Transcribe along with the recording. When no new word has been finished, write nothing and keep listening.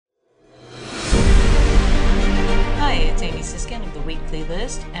Weekly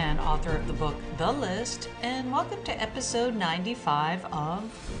List and author of the book The List, and welcome to episode 95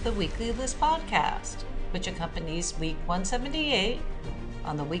 of the Weekly List podcast, which accompanies week 178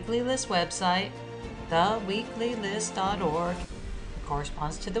 on the Weekly List website, theweeklylist.org. It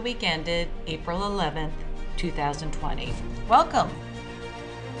corresponds to the week ended April 11th, 2020. Welcome!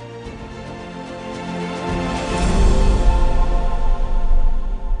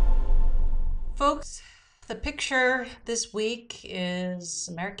 Folks, the picture this week is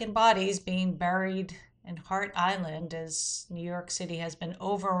American bodies being buried in Hart Island as New York City has been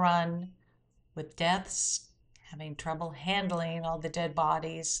overrun with deaths, having trouble handling all the dead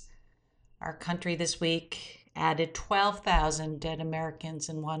bodies. Our country this week added 12,000 dead Americans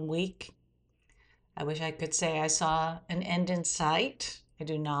in 1 week. I wish I could say I saw an end in sight. I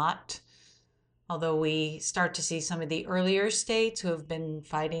do not. Although we start to see some of the earlier states who have been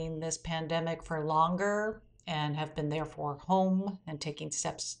fighting this pandemic for longer and have been therefore home and taking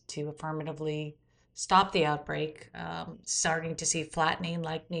steps to affirmatively stop the outbreak, starting to see flattening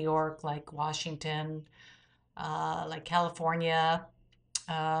like New York, like Washington, like California.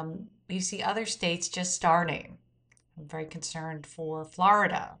 You see other states just starting. I'm very concerned for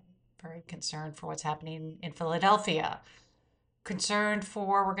Florida, very concerned for what's happening in Philadelphia. Concerned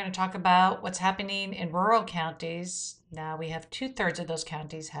for, we're going to talk about what's happening in rural counties. Now we have 2/3 of those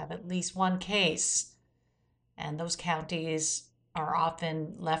counties have at least one case, and those counties are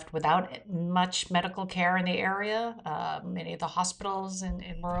often left without much medical care in the area. Many of the hospitals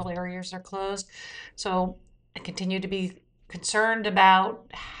in rural areas are closed. So I continue to be concerned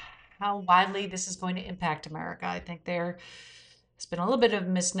about how widely this is going to impact America. I think there's been a little bit of a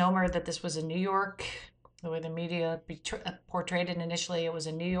misnomer that this was a New York, the way the media portrayed it initially, it was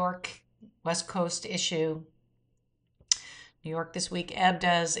a New York West Coast issue. New York this week ebbed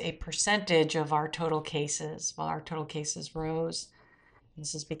as a percentage of our total cases, while our total cases rose.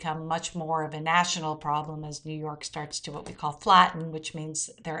 This has become much more of a national problem as New York starts to what we call flatten, which means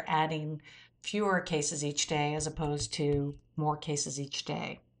they're adding fewer cases each day as opposed to more cases each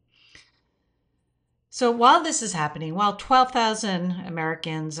day. So while this is happening, while 12,000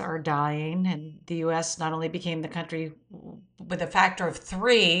 Americans are dying, and the U.S. not only became the country with a factor of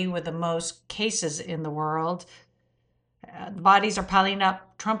 3 with the most cases in the world, the bodies are piling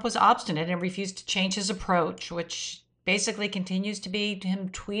up. Trump was obstinate and refused to change his approach, which basically continues to be him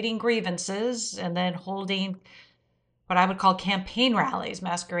tweeting grievances and then holding what I would call campaign rallies,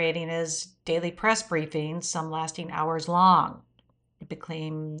 masquerading as daily press briefings, some lasting hours long. It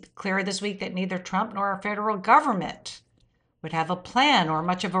became clear this week that neither Trump nor our federal government would have a plan or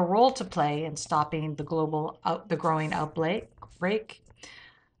much of a role to play in stopping the growing outbreak,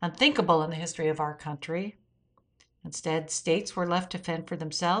 unthinkable in the history of our country. Instead, states were left to fend for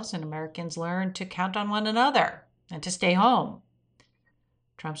themselves, and Americans learned to count on one another and to stay home.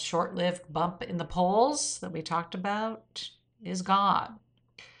 Trump's short-lived bump in the polls that we talked about is gone.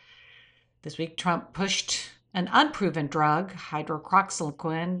 This week, Trump pushed an unproven drug,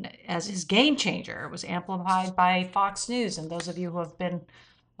 hydroxychloroquine, as his game changer. It was amplified by Fox News. And those of you who have been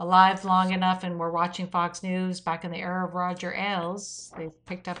alive long enough and were watching Fox News back in the era of Roger Ailes, they've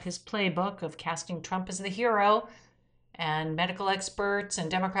picked up his playbook of casting Trump as the hero and medical experts and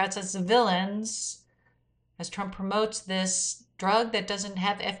Democrats as the villains as Trump promotes this drug that doesn't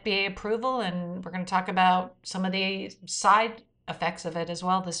have FDA approval. And we're going to talk about some of the side effects of it as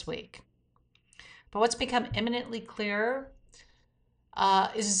well this week. But what's become eminently clear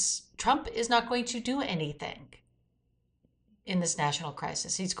is Trump is not going to do anything in this national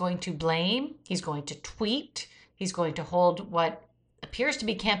crisis. He's going to blame, he's going to tweet, he's going to hold what appears to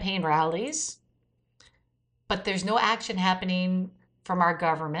be campaign rallies, but there's no action happening from our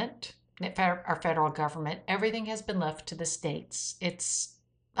government, our federal government. Everything has been left to the states. It's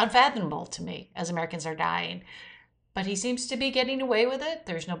unfathomable to me as Americans are dying. But he seems to be getting away with it.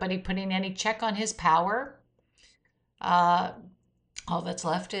 There's nobody putting any check on his power. All that's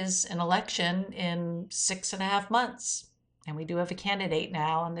left is an election in 6.5 months. And we do have a candidate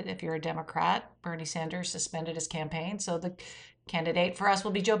now. And if you're a Democrat, Bernie Sanders suspended his campaign. So the candidate for us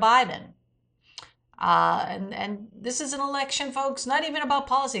will be Joe Biden. And this is an election, folks, not even about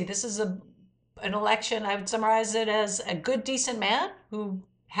policy. This is an election, I would summarize it as a good, decent man who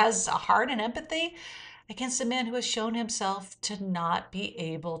has a heart and empathy against a man who has shown himself to not be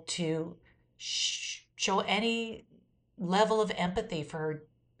able to show any level of empathy for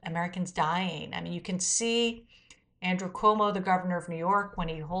Americans dying. I mean, you can see Andrew Cuomo, the governor of New York, when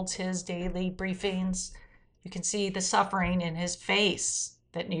he holds his daily briefings, you can see the suffering in his face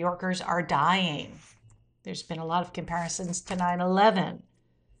that New Yorkers are dying. There's been a lot of comparisons to 9/11,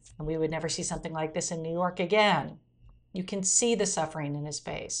 and we would never see something like this in New York again. You can see the suffering in his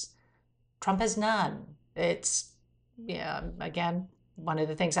face. Trump has none. It's, yeah, again, one of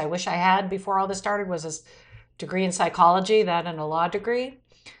the things I wish I had before all this started was a degree in psychology, that and a law degree.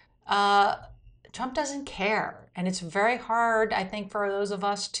 Uh, Trump doesn't care. And it's very hard, I think, for those of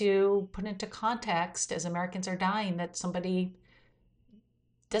us to put into context as Americans are dying that somebody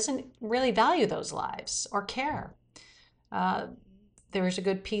doesn't really value those lives or care. Uh, there was a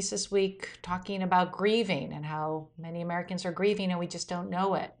good piece this week talking about grieving and how many Americans are grieving and we just don't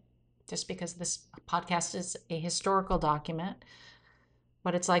know it. Just because this podcast is a historical document,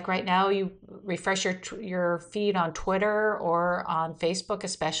 what it's like right now, you refresh your feed on Twitter or on Facebook,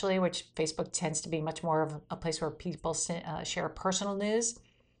 especially, which Facebook tends to be much more of a place where people share personal news.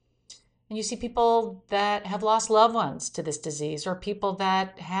 And you see people that have lost loved ones to this disease, or people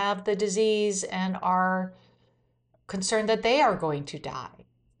that have the disease and are concerned that they are going to die.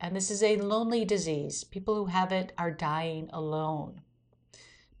 And this is a lonely disease. People who have it are dying alone.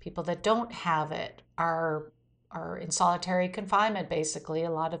 People that don't have it are in solitary confinement, basically, a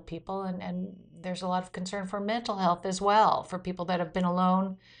lot of people. And there's a lot of concern for mental health as well, for people that have been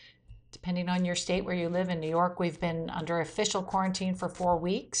alone. Depending on your state where you live, in New York, we've been under official quarantine for 4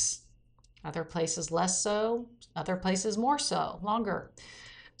 weeks. Other places less so, other places more so, longer.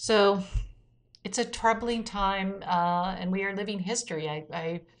 So it's a troubling time, and we are living history.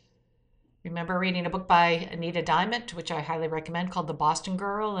 I remember reading a book by Anita Diamond, which I highly recommend, called The Boston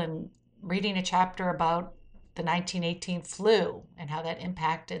Girl, and reading a chapter about the 1918 flu and how that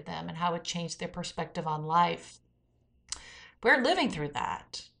impacted them and how it changed their perspective on life. We're living through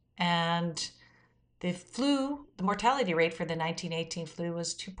that. And the mortality rate for the 1918 flu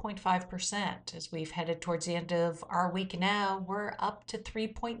was 2.5%. As we've headed towards the end of our week now, we're up to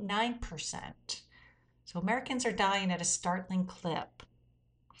 3.9%. So Americans are dying at a startling clip.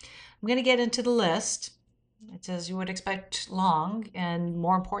 I'm going to get into the list. It's, as you would expect, long and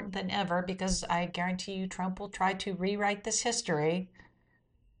more important than ever, because I guarantee you Trump will try to rewrite this history,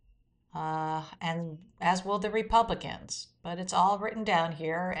 and as will the Republicans. But it's all written down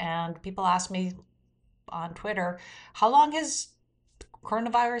here, and people ask me on Twitter, how long has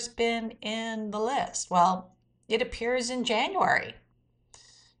coronavirus been in the list? Well, it appears in January.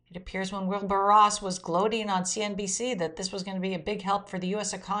 It appears when Wilbur Ross was gloating on CNBC that this was going to be a big help for the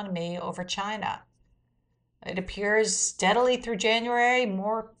U.S. economy over China. It appears steadily through January,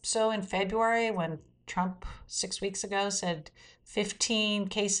 more so in February, when Trump 6 weeks ago said 15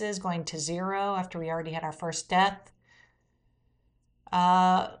 cases going to 0 after we already had our first death.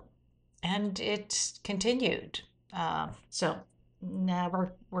 And it continued. So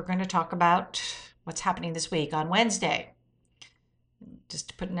now we're going to talk about what's happening this week. On Wednesday, just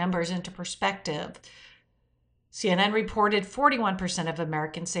to put numbers into perspective, CNN reported 41% of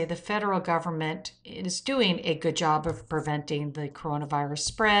Americans say the federal government is doing a good job of preventing the coronavirus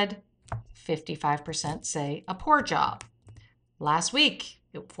spread. 55% say a poor job. Last week,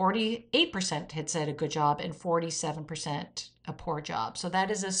 48% had said a good job and 47% a poor job. So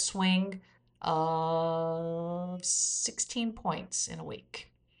that is a swing of 16 points in a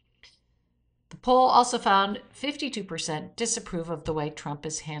week. The poll also found 52% disapprove of the way Trump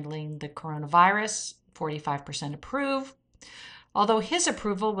is handling the coronavirus, 45% approve, although his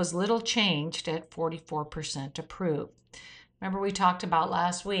approval was little changed at 44% approve. Remember, we talked about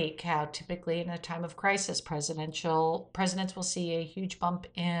last week how typically in a time of crisis, presidents will see a huge bump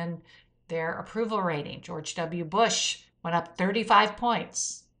in their approval rating. George W. Bush went up 35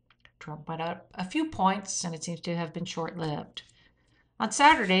 points. Trump went up a few points, and it seems to have been short-lived. On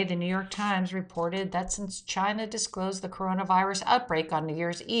Saturday, the New York Times reported that since China disclosed the coronavirus outbreak on New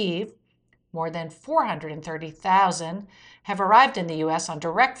Year's Eve, more than 430,000 have arrived in the U.S. on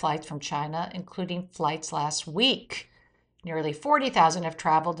direct flights from China, including flights last week. Nearly 40,000 have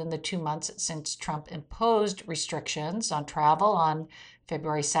traveled in the 2 months since Trump imposed restrictions on travel on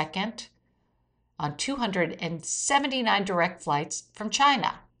February 2nd on 279 direct flights from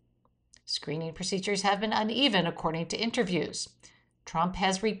China. Screening procedures have been uneven, according to interviews. Trump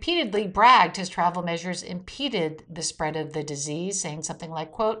has repeatedly bragged his travel measures impeded the spread of the disease, saying something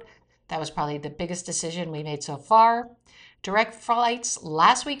like, quote, "That was probably the biggest decision we made so far." Direct flights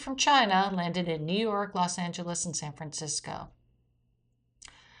last week from China landed in New York, Los Angeles, and San Francisco.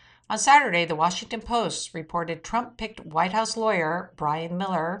 On Saturday, the Washington Post reported Trump picked White House lawyer Brian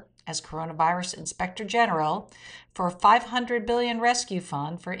Miller as coronavirus inspector general for a $500 billion rescue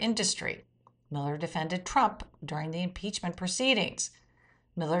fund for industry. Miller defended Trump during the impeachment proceedings.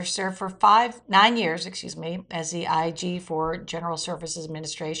 Miller served for 9 years, as the IG for General Services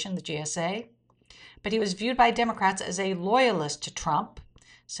Administration, the GSA. But he was viewed by Democrats as a loyalist to Trump,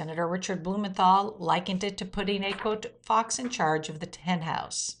 Senator Richard Blumenthal likened it to putting a, quote, fox in charge of the hen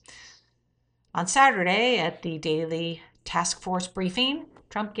house. On Saturday, at the daily task force briefing,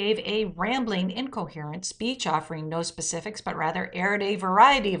 Trump gave a rambling, incoherent speech offering no specifics, but rather aired a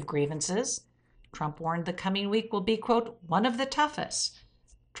variety of grievances. Trump warned the coming week will be, quote, one of the toughest.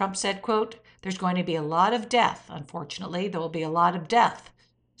 Trump said, quote, there's going to be a lot of death. Unfortunately, there will be a lot of death.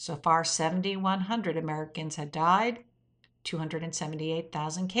 So far, 7,100 Americans had died,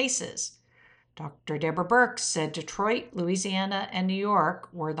 278,000 cases. Dr. Deborah Birx said Detroit, Louisiana, and New York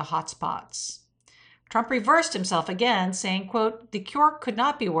were the hotspots. Trump reversed himself again, saying, quote, the cure could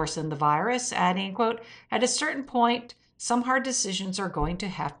not be worse than the virus, adding, quote, at a certain point, some hard decisions are going to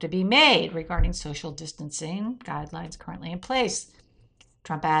have to be made regarding social distancing guidelines currently in place.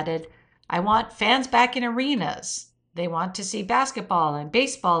 Trump added, I want fans back in arenas. They want to see basketball and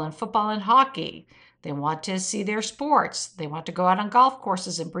baseball and football and hockey. They want to see their sports. They want to go out on golf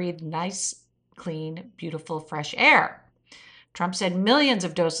courses and breathe nice, clean, beautiful, fresh air. Trump said millions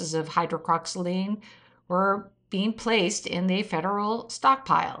of doses of hydroxychloroquine were being placed in the federal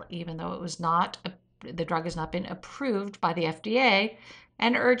stockpile, even though the drug has not been approved by the FDA,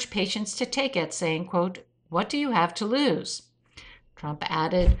 and urged patients to take it, saying, quote, what do you have to lose? Trump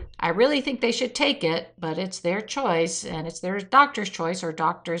added, I really think they should take it, but it's their choice, and it's their doctor's choice or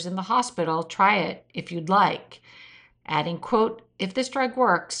doctors in the hospital. Try it if you'd like. Adding, quote, if this drug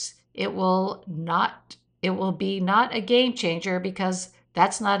works, it will be not a game changer because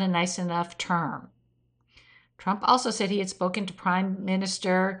that's not a nice enough term. Trump also said he had spoken to Prime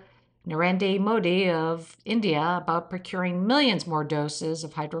Minister Narendra Modi of India about procuring millions more doses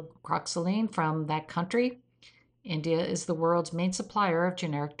of hydroxychloroquine from that country. India is the world's main supplier of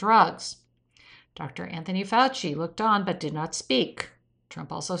generic drugs. Dr. Anthony Fauci looked on but did not speak.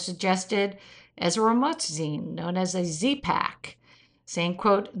 Trump also suggested azithromycin, known as a Z-Pack, saying,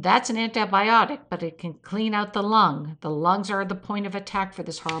 quote, that's an antibiotic, but it can clean out the lung. The lungs are the point of attack for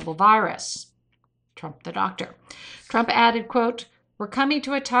this horrible virus. Trump, the doctor. Trump added, quote, we're coming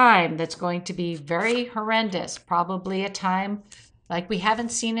to a time that's going to be very horrendous, probably a time like we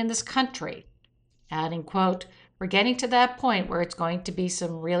haven't seen in this country. Adding, quote, we're getting to that point where it's going to be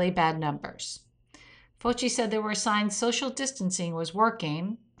some really bad numbers. Fauci said there were signs social distancing was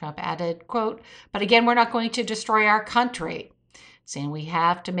working. Trump added, quote, but again, we're not going to destroy our country, saying we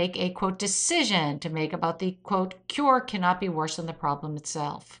have to make a, quote, decision to make about the, quote, cure cannot be worse than the problem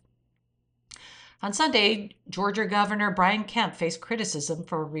itself. On Sunday, Georgia Governor Brian Kemp faced criticism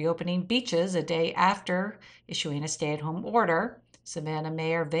for reopening beaches a day after issuing a stay-at-home order. Savannah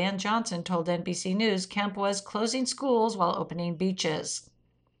Mayor Van Johnson told NBC News Kemp was closing schools while opening beaches.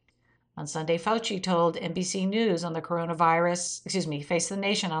 On Sunday, Fauci told NBC News on the Face the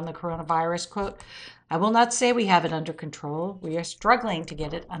Nation on the coronavirus, quote, I will not say we have it under control. We are struggling to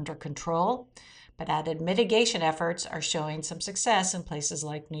get it under control, but added mitigation efforts are showing some success in places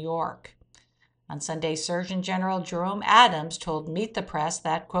like New York. On Sunday, Surgeon General Jerome Adams told Meet the Press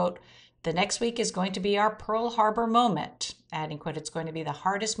that, quote, the next week is going to be our Pearl Harbor moment, adding, quote, it's going to be the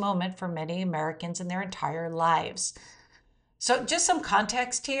hardest moment for many Americans in their entire lives. So just some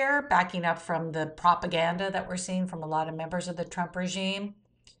context here, backing up from the propaganda that we're seeing from a lot of members of the Trump regime.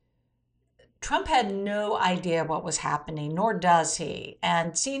 Trump had no idea what was happening, nor does he,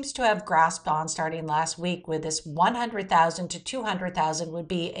 and seems to have grasped on starting last week with this 100,000 to 200,000 would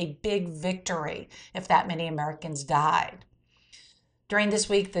be a big victory if that many Americans died. During this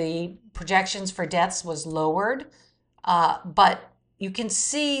week, the projections for deaths was lowered, but you can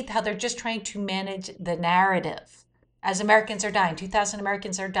see how they're just trying to manage the narrative. As Americans are dying, 2,000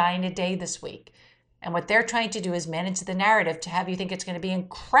 Americans are dying a day this week. And what they're trying to do is manage the narrative to have you think it's going to be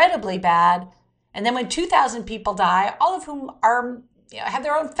incredibly bad. And then when 2,000 people die, all of whom are have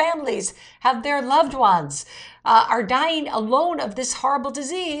their own families, have their loved ones, are dying alone of this horrible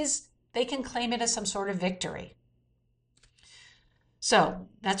disease, they can claim it as some sort of victory. So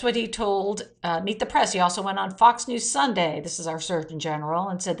that's what he told Meet the Press. He also went on Fox News Sunday, this is our Surgeon General,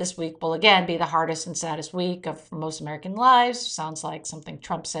 and said this week will again be the hardest and saddest week of most American lives. Sounds like something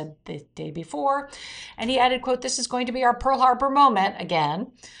Trump said the day before. And he added, quote, this is going to be our Pearl Harbor moment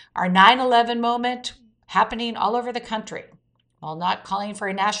again, our 9/11 moment happening all over the country. While not calling for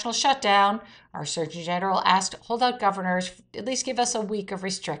a national shutdown, our Surgeon General asked holdout governors at least give us a week of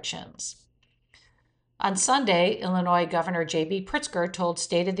restrictions. On Sunday, Illinois Governor J.B. Pritzker told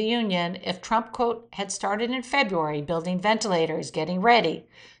State of the Union if Trump, quote, had started in February building ventilators, getting ready,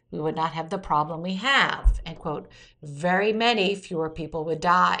 we would not have the problem we have, end quote. Very many fewer people would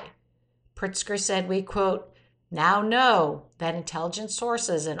die. Pritzker said we, quote, now know that intelligence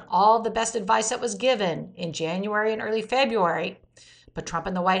sources and all the best advice that was given in January and early February But Trump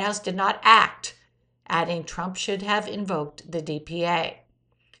and the White House did not act, adding Trump should have invoked the DPA.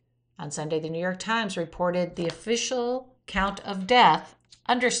 On Sunday, the New York Times reported the official count of death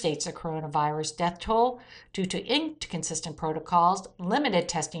understates the coronavirus death toll due to inconsistent protocols, limited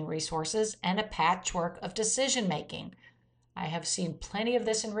testing resources, and a patchwork of decision-making. I have seen plenty of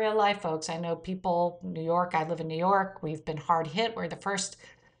this in real life, folks. I know people, New York, I live in New York, we've been hard hit. We're the first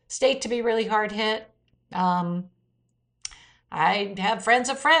state to be really hard hit. I have friends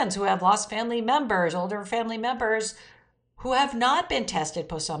of friends who have lost family members, older family members, who have not been tested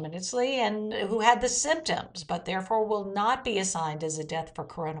posthumously and who had the symptoms, but therefore will not be assigned as a death for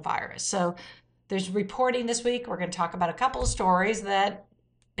coronavirus. So there's reporting this week. We're going to talk about a couple of stories that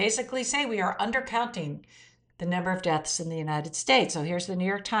basically say we are undercounting the number of deaths in the United States. So here's the New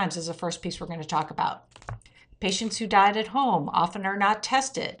York Times as the first piece we're going to talk about. Patients who died at home often are not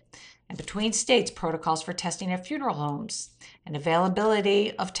tested. And between states, protocols for testing at funeral homes and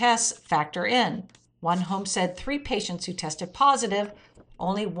availability of tests factor in. One home said 3 patients who tested positive,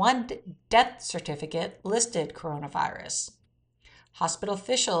 only 1 death certificate listed coronavirus. Hospital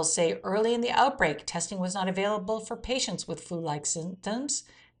officials say early in the outbreak, testing was not available for patients with flu-like symptoms.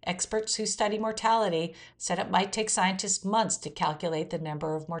 Experts who study mortality said it might take scientists months to calculate the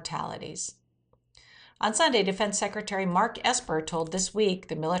number of mortalities. On Sunday, Defense Secretary Mark Esper told This Week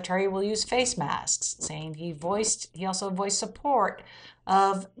the military will use face masks, saying he also voiced support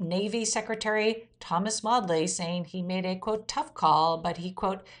of Navy Secretary Thomas Modly, saying he made a, quote, tough call, but he,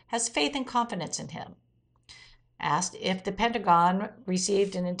 quote, has faith and confidence in him. Asked if the Pentagon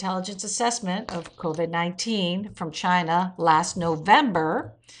received an intelligence assessment of COVID-19 from China last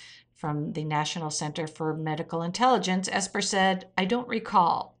November from the National Center for Medical Intelligence, Esper said, I don't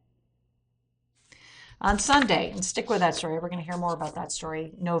recall. On Sunday, and stick with that story, we're going to hear more about that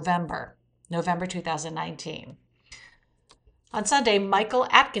story, November 2019. On Sunday, Michael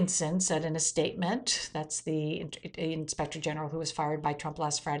Atkinson said in a statement, that's the Inspector General who was fired by Trump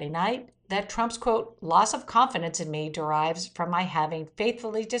last Friday night, that Trump's, quote, loss of confidence in me derives from my having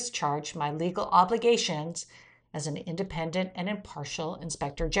faithfully discharged my legal obligations as an independent and impartial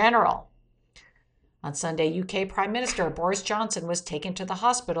Inspector General. On Sunday, UK Prime Minister Boris Johnson was taken to the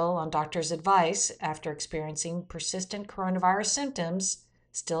hospital on doctor's advice after experiencing persistent coronavirus symptoms,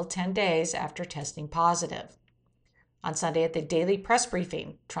 still 10 days after testing positive. On Sunday at the daily press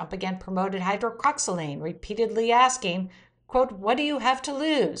briefing, Trump again promoted hydroxychloroquine, repeatedly asking, quote, what do you have to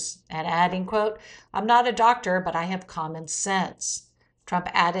lose? And adding, quote, I'm not a doctor, but I have common sense. Trump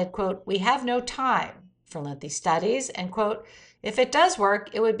added, quote, we have no time for lengthy studies, and, quote, if it does work,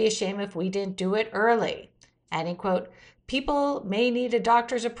 it would be a shame if we didn't do it early. Adding, quote, people may need a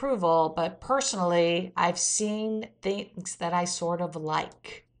doctor's approval, but personally, I've seen things that I sort of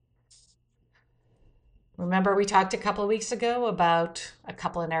like. Remember we talked a couple of weeks ago about a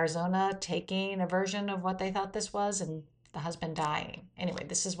couple in Arizona taking a version of what they thought this was and the husband dying. Anyway,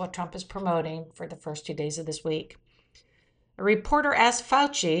 this is what Trump is promoting for the first 2 days of this week. A reporter asked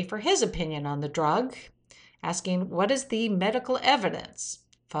Fauci for his opinion on the drug, asking, what is the medical evidence?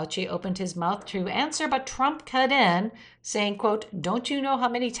 Fauci opened his mouth to answer, but Trump cut in, saying, quote, don't you know how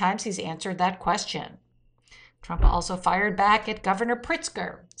many times he's answered that question? Trump also fired back at Governor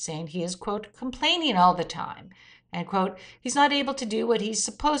Pritzker, saying he is, quote, complaining all the time, and, quote, he's not able to do what he's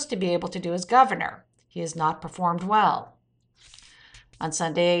supposed to be able to do as governor. He has not performed well. On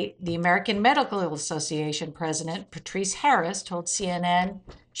Sunday, the American Medical Association president, Patrice Harris, told CNN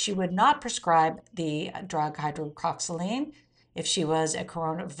she would not prescribe the drug hydroxychloroquine if she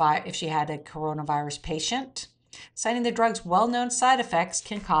had a coronavirus patient, citing the drug's well-known side effects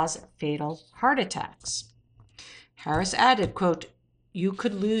can cause fatal heart attacks. Harris added, quote, you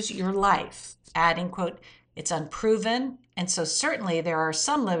could lose your life, adding, quote, it's unproven, and so certainly there are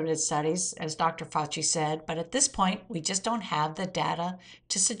some limited studies, as Dr. Fauci said, but at this point, we just don't have the data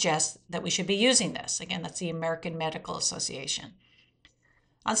to suggest that we should be using this. Again, that's the American Medical Association.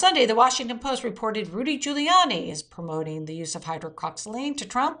 On Sunday, the Washington Post reported Rudy Giuliani is promoting the use of hydroxychloroquine to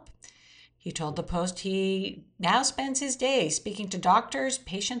Trump. He told the Post he now spends his day speaking to doctors,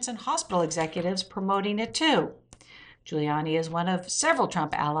 patients, and hospital executives promoting it too. Giuliani is one of several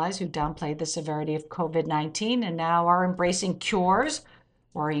Trump allies who downplayed the severity of COVID-19 and now are embracing cures,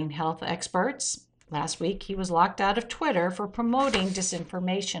 worrying health experts. Last week, he was locked out of Twitter for promoting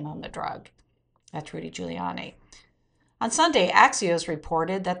disinformation on the drug. That's Rudy Giuliani. On Sunday, Axios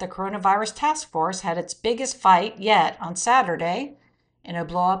reported that the coronavirus task force had its biggest fight yet on Saturday in a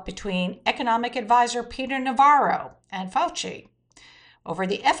blow-up between economic advisor Peter Navarro and Fauci over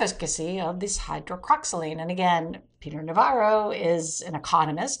the efficacy of this hydroxychloroquine. And again, Peter Navarro is an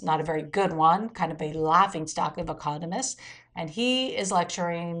economist, not a very good one, kind of a laughingstock of economists. and he is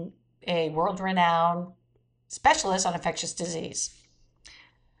lecturing a world-renowned specialist on infectious disease.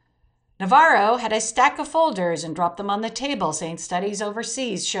 Navarro had a stack of folders and dropped them on the table, saying studies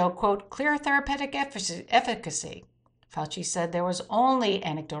overseas show, quote, clear therapeutic efficacy. Fauci said there was only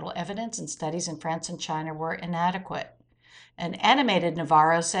anecdotal evidence and studies in France and China were inadequate. An animated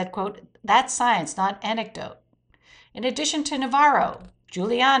Navarro said, quote, that's science, not anecdote. In addition to Navarro,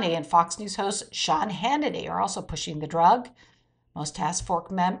 Giuliani and Fox News host Sean Hannity are also pushing the drug. Most task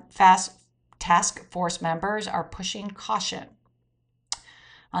force members are pushing caution.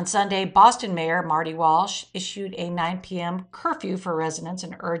 On Sunday, Boston Mayor Marty Walsh issued a 9 p.m. curfew for residents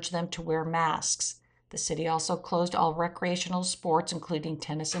and urged them to wear masks. The city also closed all recreational sports, including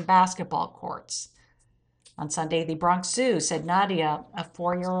tennis and basketball courts. On Sunday, the Bronx Zoo said Nadia, a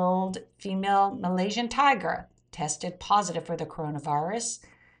 4-year-old female Malaysian tiger, tested positive for the coronavirus.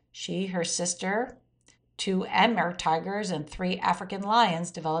 She, her sister, 2 Amur tigers, and 3 African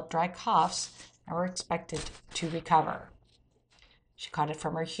lions developed dry coughs and were expected to recover. She caught it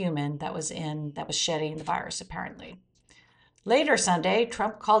from her human that was shedding the virus, apparently. Later Sunday,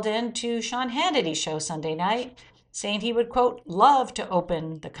 Trump called in to Sean Hannity's show Sunday night, saying he would, quote, love to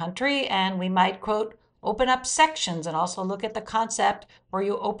open the country and we might, quote, open up sections and also look at the concept where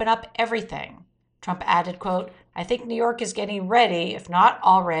you open up everything. Trump added, quote, I think New York is getting ready, if not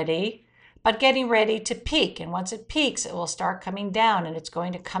already, but getting ready to peak. And once it peaks, it will start coming down and it's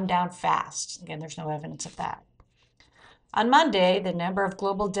going to come down fast. Again, there's no evidence of that. On Monday, the number of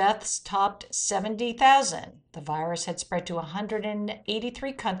global deaths topped 70,000. The virus had spread to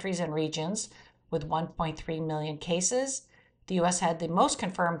 183 countries and regions with 1.3 million cases. The U.S. had the most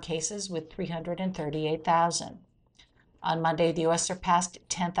confirmed cases with 338,000. On Monday, the U.S. surpassed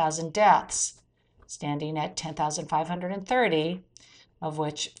 10,000 deaths, standing at 10,530, of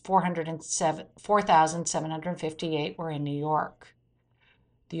which 4,758 were in New York.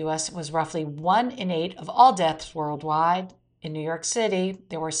 The U.S. was roughly 1 in 8 of all deaths worldwide. In New York City,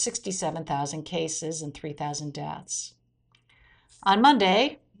 there were 67,000 cases and 3,000 deaths. On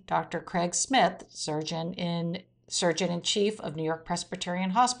Monday, Dr. Craig Smith, Surgeon-in-Chief of New York Presbyterian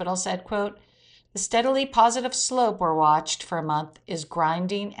Hospital, said, quote, the steadily positive slope we're watched for a month is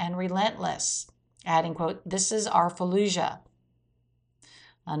grinding and relentless, adding, quote, this is our Fallujah.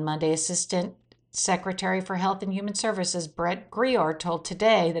 On Monday, Assistant Secretary for Health and Human Services Brett Grior told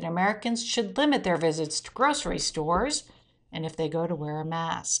Today that Americans should limit their visits to grocery stores and if they go to wear a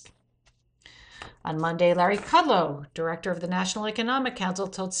mask. On Monday, Larry Kudlow, director of the National Economic Council,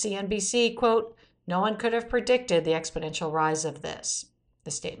 told CNBC, quote, no one could have predicted the exponential rise of this.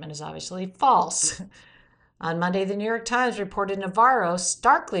 The statement is obviously false. On Monday, the New York Times reported Navarro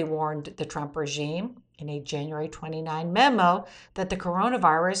starkly warned the Trump regime in a January 29 memo that the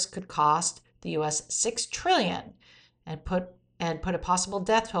coronavirus could cost the U.S. $6 trillion and put a possible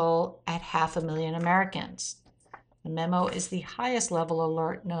death toll at 500,000 Americans. The memo is the highest level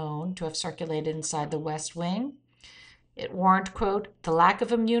alert known to have circulated inside the West Wing. It warned, quote, the lack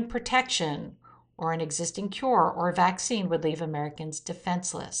of immune protection or an existing cure or vaccine would leave Americans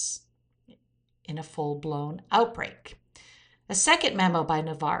defenseless in a full-blown outbreak. A second memo by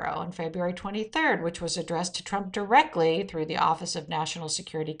Navarro on February 23rd, which was addressed to Trump directly through the Office of National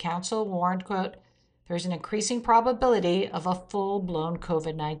Security Council, warned, quote, there's an increasing probability of a full-blown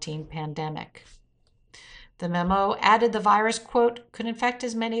COVID-19 pandemic. The memo added the virus, quote, could infect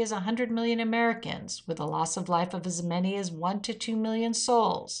as many as 100 million Americans with a loss of life of as many as 1 to 2 million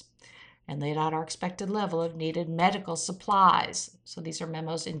souls, and laid out our expected level of needed medical supplies. So these are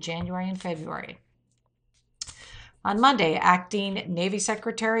memos in January and February. On Monday, Acting Navy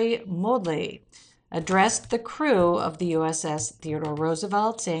Secretary Modly addressed the crew of the USS Theodore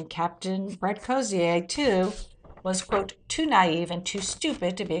Roosevelt, saying Captain Brett Crozier, too, was, quote, too naive and too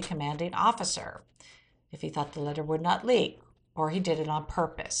stupid to be a commanding officer if he thought the letter would not leak, or he did it on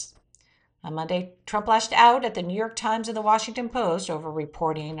purpose. On Monday, Trump lashed out at the New York Times and the Washington Post over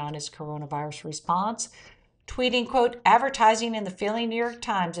reporting on his coronavirus response, tweeting, quote, advertising in the failing New York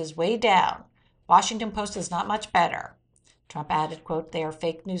Times is way down. Washington Post is not much better. Trump added, quote, they are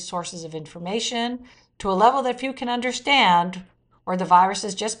fake news sources of information to a level that few can understand, or the virus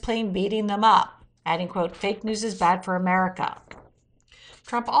is just plain beating them up, adding, quote, fake news is bad for America.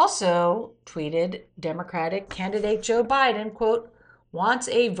 Trump also tweeted Democratic candidate Joe Biden, quote, wants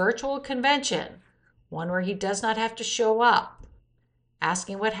a virtual convention, one where he does not have to show up.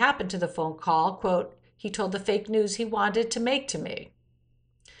 Asking what happened to the phone call, quote, he told the fake news he wanted to make to me.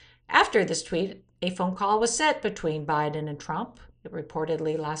 After this tweet, a phone call was set between Biden and Trump. It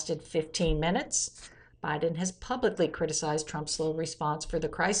reportedly lasted 15 minutes. Biden has publicly criticized Trump's slow response for the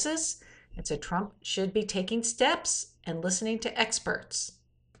crisis and said Trump should be taking steps and listening to experts.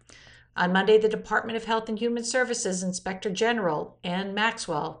 On Monday, the Department of Health and Human Services Inspector General Ann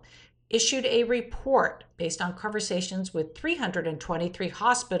Maxwell issued a report based on conversations with 323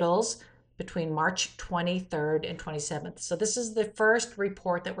 hospitals between March 23rd and 27th. So this is the first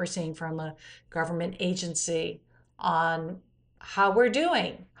report that we're seeing from a government agency on how we're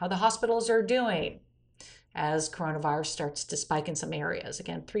doing, how the hospitals are doing as coronavirus starts to spike in some areas.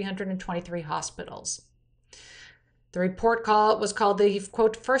 Again, 323 hospitals. The report was called the,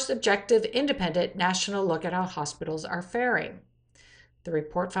 quote, first objective independent national look at how hospitals are faring. The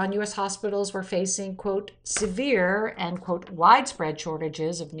report found U.S. hospitals were facing, quote, severe and, quote, widespread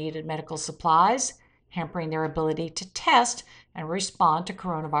shortages of needed medical supplies, hampering their ability to test and respond to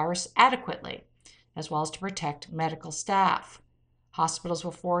coronavirus adequately, as well as to protect medical staff. Hospitals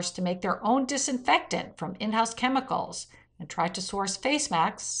were forced to make their own disinfectant from in-house chemicals and tried to source face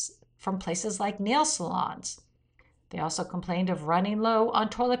masks from places like nail salons. They also complained of running low on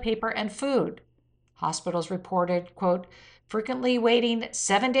toilet paper and food. Hospitals reported, quote, frequently waiting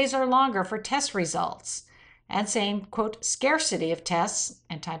 7 days or longer for test results, and saying, quote, scarcity of tests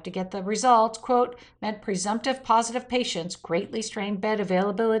and time to get the results, quote, meant presumptive positive patients greatly strained bed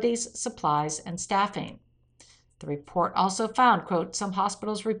availabilities, supplies, and staffing. The report also found, quote, some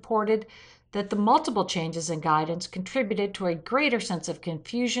hospitals reported that the multiple changes in guidance contributed to a greater sense of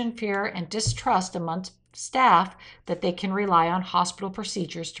confusion, fear, and distrust amongst staff that they can rely on hospital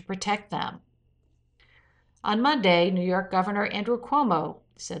procedures to protect them. On Monday, New York Governor Andrew Cuomo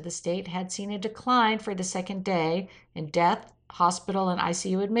said the state had seen a decline for the second day in death, hospital, and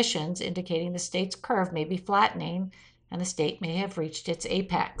ICU admissions, indicating the state's curve may be flattening and the state may have reached its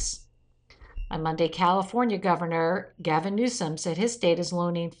apex. On Monday, California Governor Gavin Newsom said his state is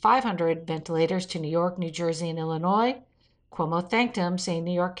loaning 500 ventilators to New York, New Jersey, and Illinois. Cuomo thanked him, saying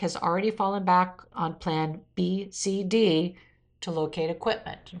New York has already fallen back on Plan B, C, D to locate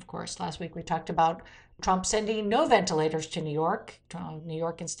equipment. Of course, last week we talked about Trump sending no ventilators to New York. New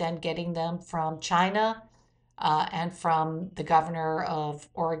York instead getting them from China and from the governor of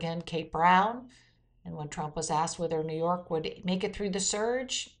Oregon, Kate Brown. And when Trump was asked whether New York would make it through the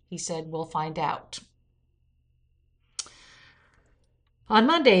surge, he said, we'll find out. On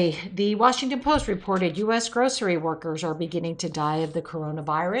Monday, the Washington Post reported U.S. grocery workers are beginning to die of the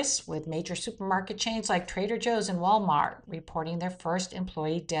coronavirus, with major supermarket chains like Trader Joe's and Walmart reporting their first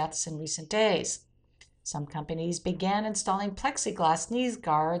employee deaths in recent days. Some companies began installing plexiglass sneeze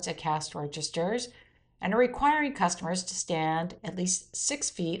guards at cash registers and are requiring customers to stand at least 6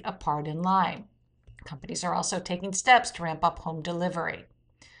 feet apart in line. Companies are also taking steps to ramp up home delivery.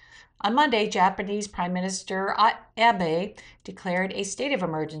 On Monday, Japanese Prime Minister Abe declared a state of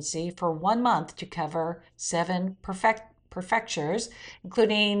emergency for 1 month to cover 7 prefectures,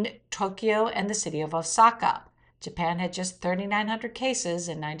 including Tokyo and the city of Osaka. Japan had just 3,900 cases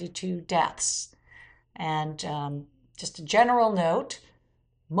and 92 deaths. And just a general note,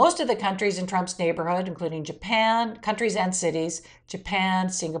 most of the countries in Trump's neighborhood, including Japan, countries and cities, Japan,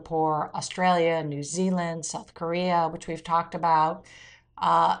 Singapore, Australia, New Zealand, South Korea, which we've talked about,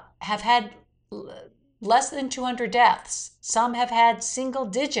 have had less than 200 deaths. Some have had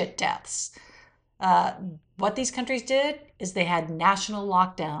single-digit deaths. What these countries did is they had national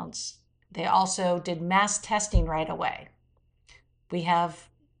lockdowns. They also did mass testing right away. We have,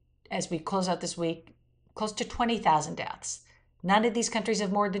 as we close out this week, close to 20,000 deaths. None of these countries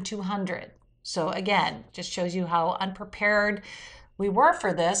have more than 200. So again, just shows you how unprepared we were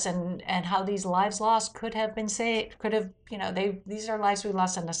for this, and how these lives lost could have been saved, these are lives we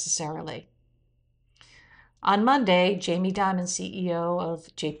lost unnecessarily. On Monday, Jamie Dimon, CEO of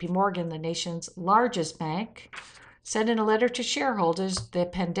JP Morgan, the nation's largest bank, said in a letter to shareholders the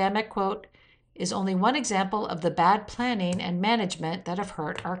pandemic, quote, is only one example of the bad planning and management that have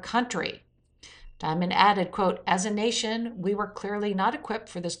hurt our country. Dimon added, quote, as a nation, we were clearly not equipped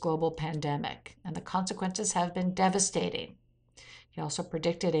for this global pandemic, and the consequences have been devastating. He also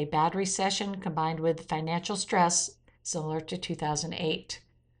predicted a bad recession combined with financial stress similar to 2008.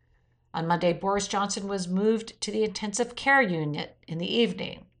 On Monday, Boris Johnson was moved to the intensive care unit in the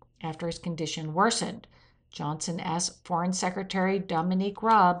evening after his condition worsened. Johnson asked Foreign Secretary Dominique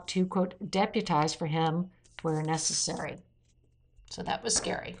Raab to, quote, deputize for him where necessary. So that was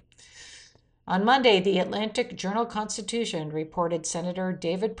scary. On Monday, the Atlantic Journal-Constitution reported Senator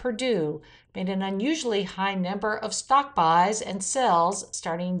David Perdue made an unusually high number of stock buys and sells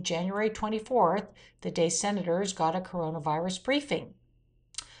starting January 24th, the day senators got a coronavirus briefing.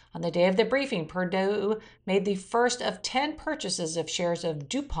 On the day of the briefing, Perdue made the first of 10 purchases of shares of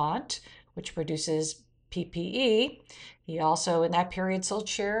DuPont, which produces PPE. He also, in that period, sold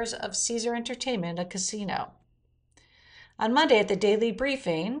shares of Caesar Entertainment, a casino. On Monday at the daily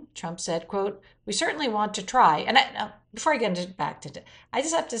briefing, Trump said, quote, "We certainly want to try." And before I get back to it, I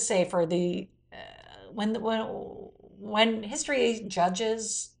just have to say for the when history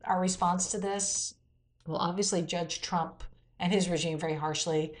judges our response to this, will obviously judge Trump and his regime very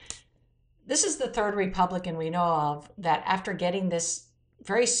harshly. This is the third Republican we know of that after getting this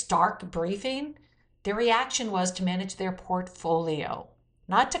very stark briefing, their reaction was to manage their portfolio,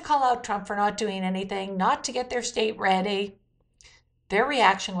 not to call out Trump for not doing anything, not to get their state ready. Their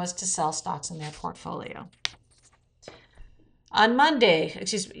reaction was to sell stocks in their portfolio. On Monday,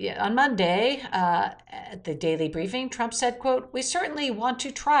 at the daily briefing, Trump said, quote, "We certainly want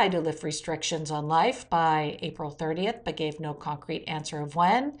to try to lift restrictions on life by April 30th, but gave no concrete answer of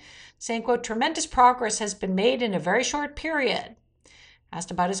when, saying, quote, "Tremendous progress has been made in a very short period."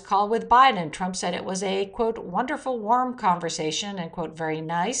 Asked about his call with Biden, Trump said it was a, quote, "wonderful, warm conversation," and, quote, "very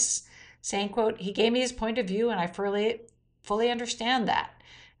nice," saying, quote, "He gave me his point of view and I fully understand that,"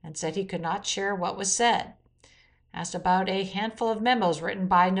 and said he could not share what was said. Asked about a handful of memos written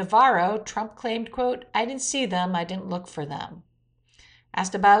by Navarro, Trump claimed, quote, "I didn't see them, I didn't look for them."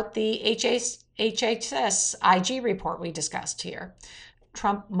 Asked about the HHS IG report we discussed here,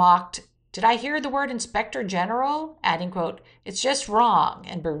 Trump mocked, "Did I hear the word Inspector General?" adding, quote, "It's just wrong,"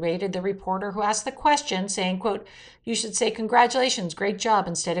 and berated the reporter who asked the question, saying, quote, "You should say congratulations, great job,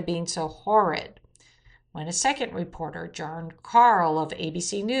 instead of being so horrid." When a second reporter, John Carl of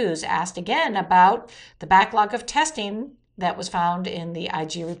ABC News, asked again about the backlog of testing that was found in the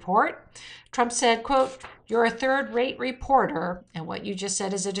IG report, Trump said, quote, "You're a third-rate reporter, and what you just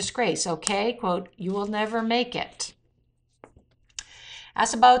said is a disgrace, okay? Quote, you will never make it."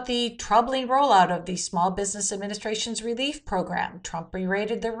 Asked about the troubling rollout of the Small Business Administration's relief program, Trump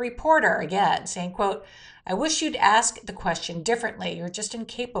berated the reporter again, saying, quote, "I wish you'd ask the question differently. You're just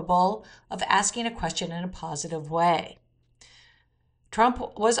incapable of asking a question in a positive way."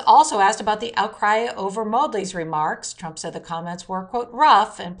 Trump was also asked about the outcry over Moodley's remarks. Trump said the comments were, quote,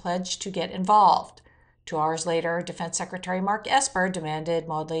 "rough," and pledged to get involved. 2 hours later, Defense Secretary Mark Esper demanded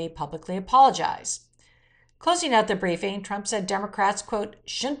Moodley publicly apologize. Closing out the briefing, Trump said Democrats, quote,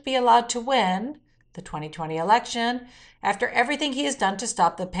 "shouldn't be allowed to win the 2020 election after everything he has done to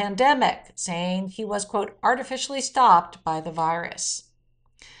stop the pandemic," saying he was, quote, "artificially stopped by the virus."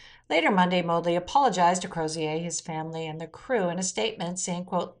 Later Monday, Moodley apologized to Crozier, his family, and the crew in a statement saying,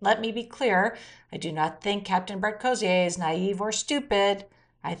 quote, "Let me be clear. I do not think Captain Brett Crozier is naive or stupid.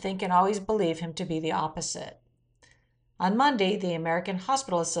 I think and always believe him to be the opposite." On Monday, the American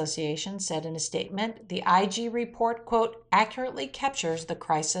Hospital Association said in a statement, the IG report, quote, "accurately captures the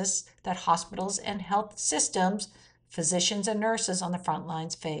crisis that hospitals and health systems, physicians and nurses on the front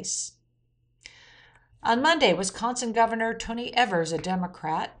lines face." On Monday, Wisconsin Governor Tony Evers, a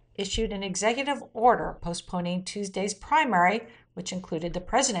Democrat, issued an executive order postponing Tuesday's primary, which included the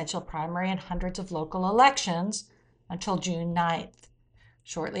presidential primary and hundreds of local elections, until June 9th.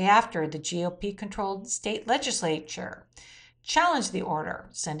 Shortly after, the GOP-controlled state legislature challenged the order,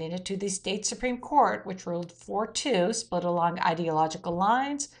 sending it to the state Supreme Court, which ruled 4-2, split along ideological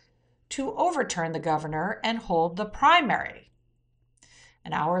lines, to overturn the governor and hold the primary.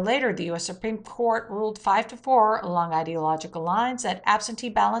 An hour later, the U.S. Supreme Court ruled 5-4 along ideological lines that absentee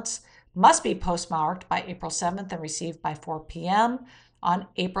ballots must be postmarked by April 7th and received by 4 p.m. on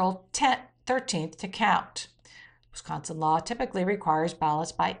April 13th to count. Wisconsin law typically requires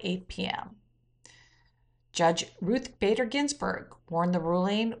ballots by 8 p.m. Judge Ruth Bader Ginsburg warned the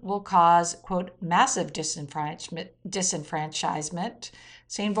ruling will cause, quote, "massive disenfranchisement,"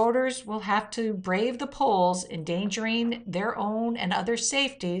 saying voters will have to brave the polls, endangering their own and other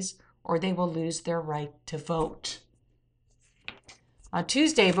safeties, or they will lose their right to vote. On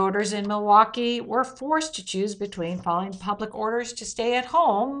Tuesday, voters in Milwaukee were forced to choose between following public orders to stay at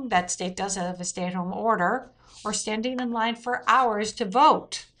home, that state does have a stay-at-home order, or standing in line for hours to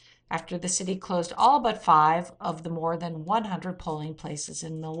vote after the city closed all but 5 of the more than 100 polling places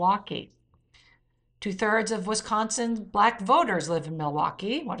in Milwaukee. 2/3 of Wisconsin's Black voters live in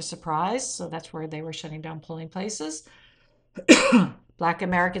Milwaukee. What a surprise. So that's where they were shutting down polling places. Black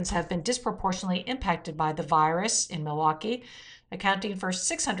Americans have been disproportionately impacted by the virus in Milwaukee, accounting for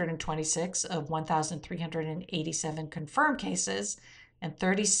 626 of 1,387 confirmed cases and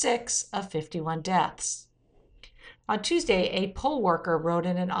 36 of 51 deaths. On Tuesday, a poll worker wrote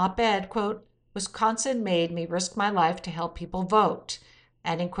in an op-ed, quote, "Wisconsin made me risk my life to help people vote,"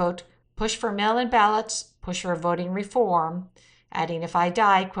 adding, quote, "push for mail-in ballots, push for voting reform," adding, "if I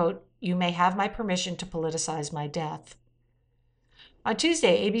die, quote, you may have my permission to politicize my death." On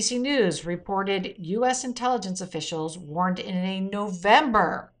Tuesday, ABC News reported U.S. intelligence officials warned in a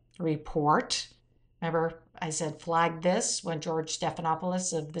November report. Remember, I said flag this when George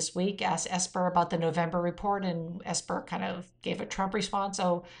Stephanopoulos of This Week asked Esper about the November report, and Esper kind of gave a Trump response.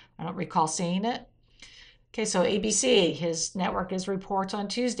 So I don't recall seeing it. Okay, so ABC, his network, reports on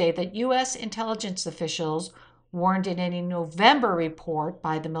Tuesday that U.S. intelligence officials warned in a November report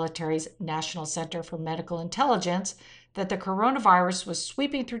by the military's National Center for Medical Intelligence that the coronavirus was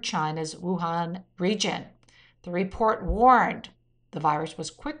sweeping through China's Wuhan region. The report warned the virus was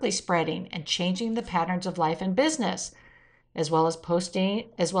quickly spreading and changing the patterns of life and business, as well as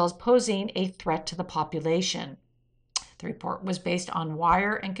posing a threat to the population. The report was based on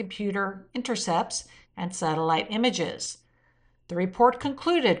wire and computer intercepts and satellite images. The report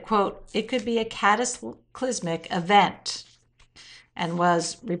concluded, quote, it could be a cataclysmic event, and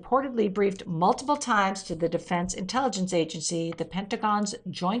was reportedly briefed multiple times to the Defense Intelligence Agency, the Pentagon's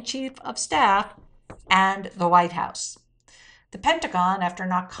Joint Chief of Staff, and the White House. The Pentagon, after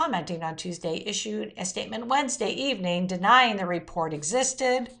not commenting on Tuesday, issued a statement Wednesday evening denying the report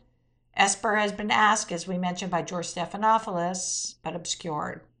existed. Esper has been asked, as we mentioned, by George Stephanopoulos, but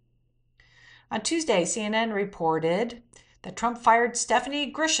obscured. On Tuesday, CNN reported that Trump fired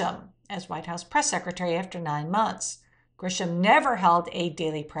Stephanie Grisham as White House press secretary after 9 months. Grisham never held a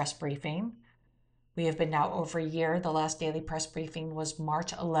daily press briefing. We have been now over a year. The last daily press briefing was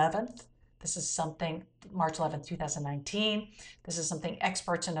March 11th. This is something, March 11th, 2019. This is something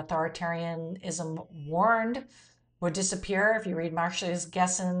experts in authoritarianism warned would disappear. If you read Marshall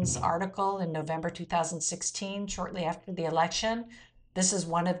Gessen's article in November 2016, shortly after the election, this is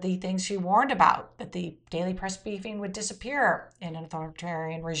one of the things she warned about, that the daily press briefing would disappear in an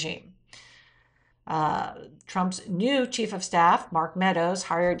authoritarian regime. Trump's new chief of staff, Mark Meadows,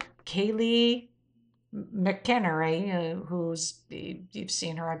 hired Kayleigh McEnroe, you've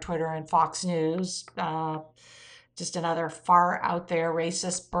seen her on Twitter and Fox News, just another far out there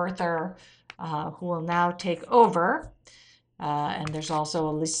racist birther who will now take over. And there's also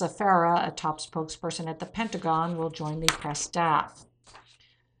Alyssa Farah, a top spokesperson at the Pentagon, will join the press staff.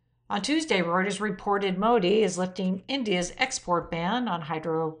 On Tuesday, Reuters reported Modi is lifting India's export ban on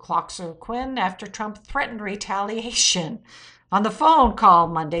hydroxychloroquine after Trump threatened retaliation on the phone call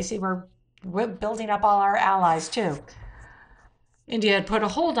Monday. See, we're building up all our allies, too. India had put a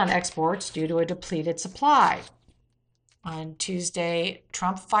hold on exports due to a depleted supply. On Tuesday,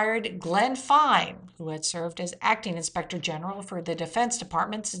 Trump fired Glenn Fine, who had served as acting inspector general for the Defense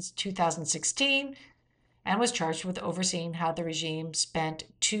Department since 2016, and was charged with overseeing how the regime spent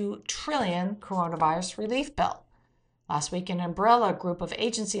 $2 trillion coronavirus relief bill. Last week, an umbrella group of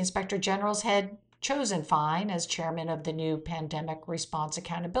agency inspector generals had chosen Fine as chairman of the new Pandemic Response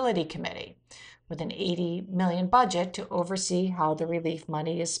Accountability Committee, with an $80 million budget to oversee how the relief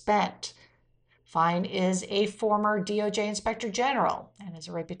money is spent. Fine is a former DOJ inspector general and has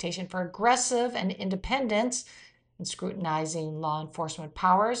a reputation for aggressive and independence in scrutinizing law enforcement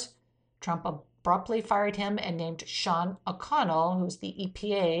powers. Trump abruptly fired him and named Sean O'Connell, who's the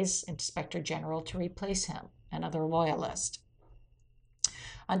EPA's inspector general, to replace him, another loyalist.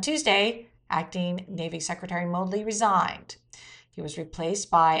 On Tuesday, acting Navy Secretary Modly resigned. He was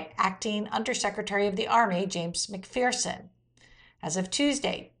replaced by acting Undersecretary of the Army James McPherson. As of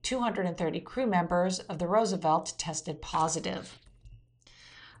Tuesday, 230 crew members of the Roosevelt tested positive.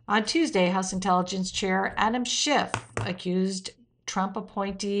 On Tuesday, House Intelligence Chair Adam Schiff accused Trump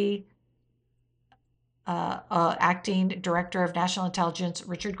appointee acting Director of National Intelligence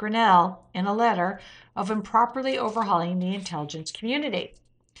Richard Grenell in a letter of improperly overhauling the intelligence community.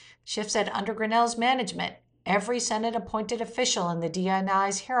 Schiff said under Grenell's management, every Senate-appointed official in the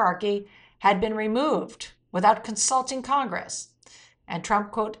DNI's hierarchy had been removed without consulting Congress, and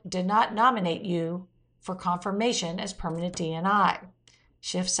Trump, quote, did not nominate you for confirmation as permanent DNI.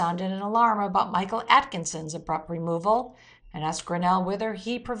 Schiff sounded an alarm about Michael Atkinson's abrupt removal and asked Grenell whether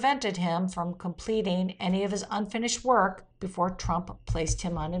he prevented him from completing any of his unfinished work before Trump placed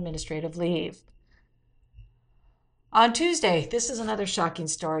him on administrative leave. On Tuesday, this is another shocking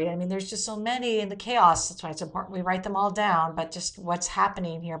story. I mean, there's just so many in the chaos. That's why it's important we write them all down, but just what's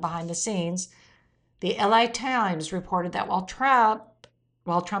happening here behind the scenes. The LA Times reported that while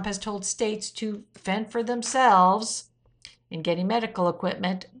Trump has told states to fend for themselves in getting medical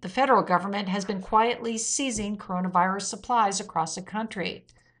equipment, the federal government has been quietly seizing coronavirus supplies across the country.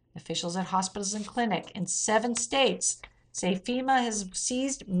 Officials at hospitals and clinics in 7 states say FEMA has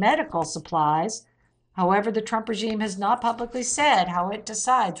seized medical supplies. However, the Trump regime has not publicly said how it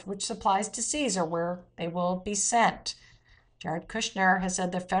decides which supplies to seize or where they will be sent. Jared Kushner has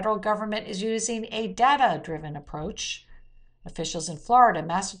said the federal government is using a data-driven approach. Officials in Florida,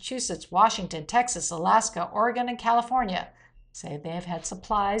 Massachusetts, Washington, Texas, Alaska, Oregon, and California say they have had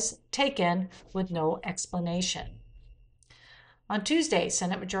supplies taken with no explanation. On Tuesday,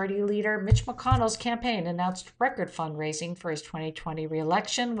 Senate Majority Leader Mitch McConnell's campaign announced record fundraising for his 2020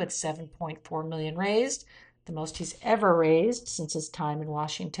 re-election with $7.4 million raised, the most he's ever raised since his time in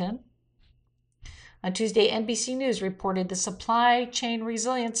Washington. On Tuesday, NBC News reported the Supply Chain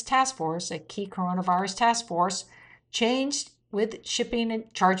Resilience Task Force, a key coronavirus task force, charged with shipping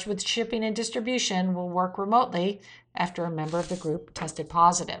and distribution, will work remotely after a member of the group tested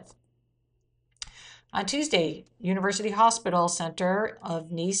positive. On Tuesday, University Hospital Center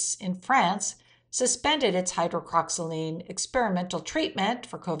of Nice in France suspended its hydroxychloroquine experimental treatment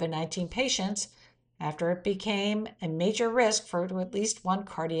for COVID-19 patients after it became a major risk for at least one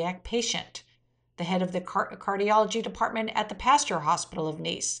cardiac patient. The head of the cardiology department at the Pasteur Hospital of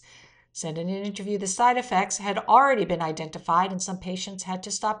Nice said in an interview the side effects had already been identified and some patients had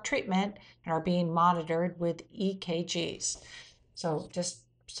to stop treatment and are being monitored with EKGs. So just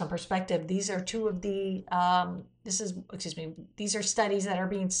some perspective, these are two of the, these are studies that are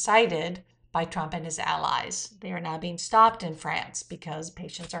being cited by Trump and his allies. They are now being stopped in France because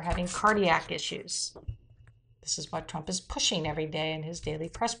patients are having cardiac issues. This is what Trump is pushing every day in his daily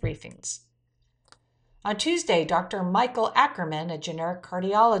press briefings. On Tuesday, Dr. Michael Ackerman, a generic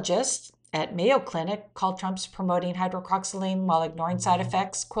cardiologist at Mayo Clinic, called Trump's promoting hydroxychloroquine while ignoring side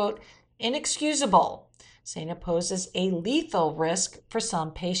effects, quote, inexcusable, saying it poses a lethal risk for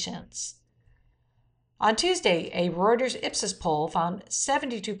some patients. On Tuesday, a Reuters Ipsos poll found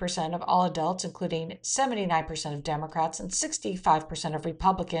 72% of all adults, including 79% of Democrats and 65% of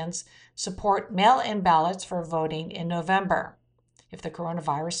Republicans, support mail-in ballots for voting in November, if the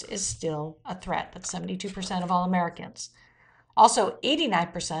coronavirus is still a threat. That's 72% of all Americans. Also,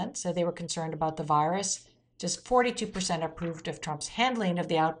 89% said they were concerned about the virus. Just 42% approved of Trump's handling of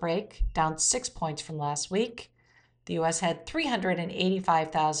the outbreak, down 6 points from last week. The U.S. had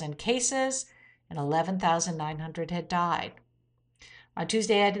 385,000 cases and 11,900 had died. On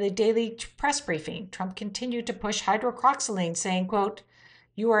Tuesday, at the daily press briefing, Trump continued to push hydroxychloroquine, saying, quote,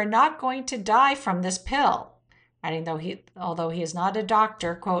 you are not going to die from this pill. Adding, although he is not a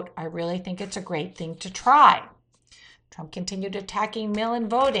doctor, quote, I really think it's a great thing to try. Trump continued attacking mail-in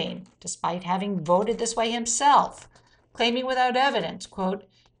voting, despite having voted this way himself, claiming without evidence, quote,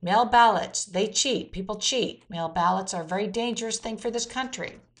 mail ballots, they cheat, people cheat. Mail ballots are a very dangerous thing for this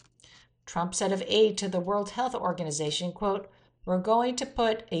country. Trump said of aid to the World Health Organization, quote, we're going to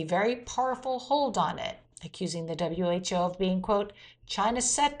put a very powerful hold on it, accusing the WHO of being, quote,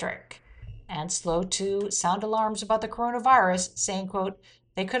 China-centric and slow to sound alarms about the coronavirus, saying, quote,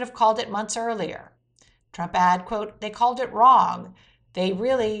 they could have called it months earlier. Trump added, quote, they called it wrong. They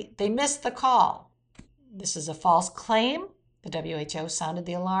missed the call. This is a false claim. The WHO sounded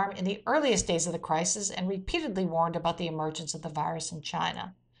the alarm in the earliest days of the crisis and repeatedly warned about the emergence of the virus in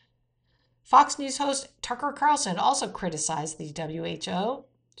China. Fox News host Tucker Carlson also criticized the WHO.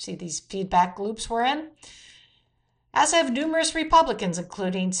 See these feedback loops we're in? As have numerous Republicans,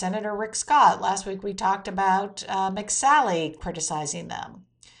 including Senator Rick Scott. Last week we talked about McSally criticizing them.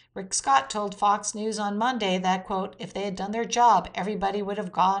 Rick Scott told Fox News on Monday that, quote, if they had done their job, everybody would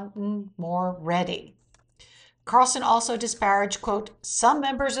have gotten more ready. Carlson also disparaged, quote, some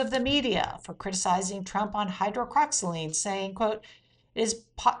members of the media for criticizing Trump on hydroxychloroquine, saying, quote, it is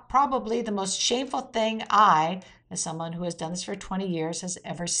probably the most shameful thing I, as someone who has done this for 20 years, has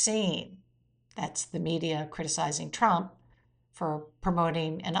ever seen. That's the media criticizing Trump for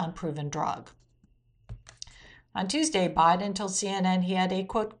promoting an unproven drug. On Tuesday, Biden told CNN he had a,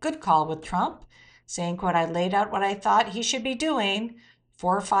 quote, good call with Trump, saying, quote, I laid out what I thought he should be doing,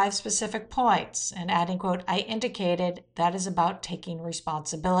 4 or 5 specific points, and adding, quote, I indicated that is about taking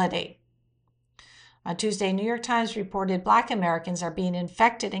responsibility. On Tuesday, New York Times reported Black Americans are being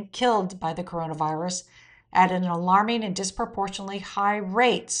infected and killed by the coronavirus at an alarming and disproportionately high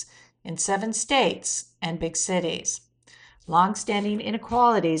rates in 7 states and big cities. Long-standing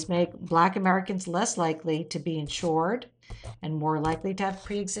inequalities make Black Americans less likely to be insured and more likely to have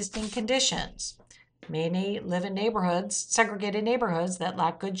pre-existing conditions. Many live in segregated neighborhoods that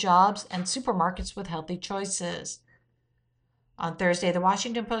lack good jobs and supermarkets with healthy choices. On Thursday, the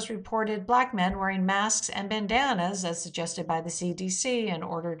Washington Post reported Black men wearing masks and bandanas, as suggested by the CDC and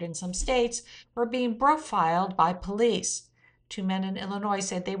ordered in some states, were being profiled by police. 2 men in Illinois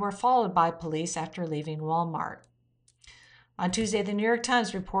said they were followed by police after leaving Walmart. On Tuesday, the New York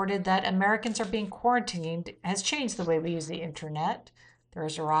Times reported that Americans are being quarantined has changed the way we use the internet. There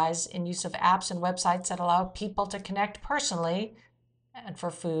is a rise in use of apps and websites that allow people to connect personally and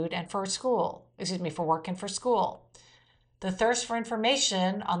for food and for work and for school. The thirst for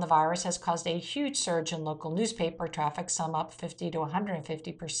information on the virus has caused a huge surge in local newspaper traffic, some up 50 to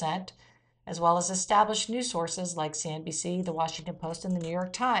 150%, as well as established news sources like CNBC, The Washington Post, and The New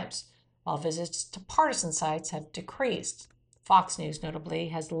York Times, while visits to partisan sites have decreased. Fox News, notably,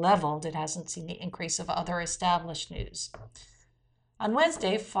 has leveled. It hasn't seen the increase of other established news. On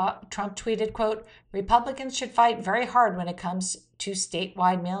Wednesday, Trump tweeted, quote, "Republicans should fight very hard when it comes to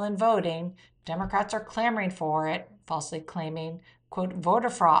statewide mail-in voting. Democrats are clamoring for it," falsely claiming, quote, "voter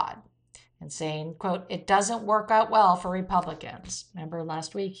fraud," and saying, quote, "it doesn't work out well for Republicans." Remember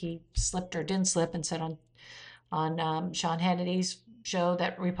last week he slipped or didn't slip and said on Sean Hannity's show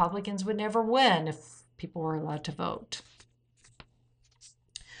that Republicans would never win if people were allowed to vote.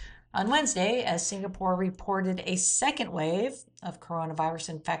 On Wednesday, as Singapore reported a second wave of coronavirus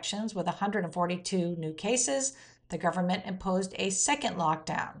infections with 142 new cases, the government imposed a second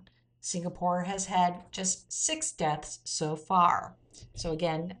lockdown. Singapore has had just 6 deaths so far. So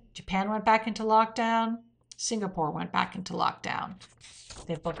again, Japan went back into lockdown, Singapore went back into lockdown.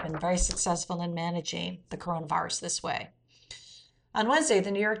 They've both been very successful in managing the coronavirus this way. On Wednesday,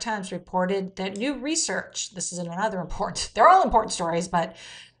 the New York Times reported that new research, this is another important, they're all important stories, but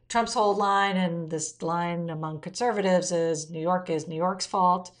Trump's whole line, and this line among conservatives, is New York's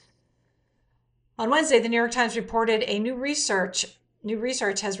fault. On Wednesday, the New York Times reported new research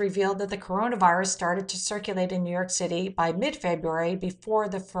has revealed that the coronavirus started to circulate in New York City by mid-February before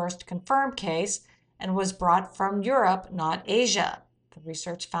the first confirmed case and was brought from Europe, not Asia. The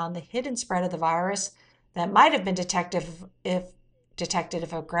research found the hidden spread of the virus that might have been detected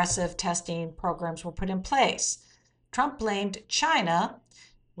if aggressive testing programs were put in place. Trump blamed China,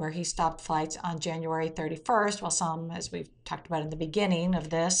 where he stopped flights on January 31st, while some, as we've talked about in the beginning of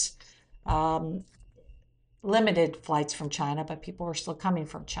this, limited flights from China, but people were still coming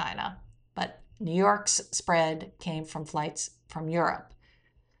from China. But New York's spread came from flights from Europe.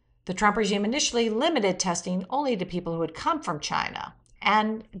 The Trump regime initially limited testing only to people who had come from China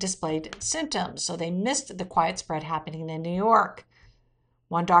and displayed symptoms, so they missed the quiet spread happening in New York.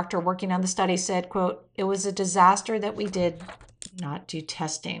 One doctor working on the study said, quote, "It was a disaster that we did not do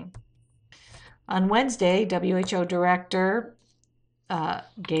testing." On Wednesday, WHO Director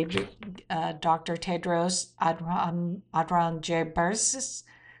Dr. Tedros Adhanom Ghebreyesus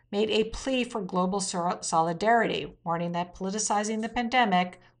made a plea for global solidarity, warning that politicizing the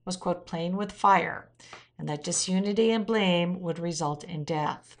pandemic was, quote, "playing with fire," and that disunity and blame would result in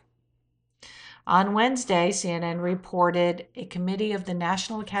death. On Wednesday, CNN reported a committee of the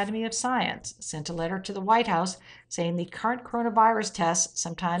National Academy of Science sent a letter to the White House saying the current coronavirus test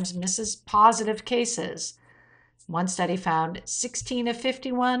sometimes misses positive cases. One study found 16 of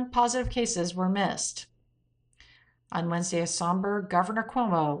 51 positive cases were missed. On Wednesday, a somber Governor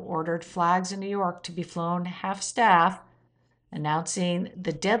Cuomo ordered flags in New York to be flown half-staff, announcing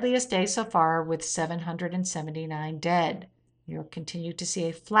the deadliest day so far with 779 dead. New York continued to see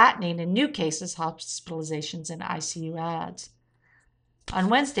a flattening in new cases, hospitalizations, and ICU adds. On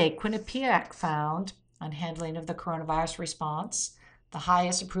Wednesday, Quinnipiac found on handling of the coronavirus response, the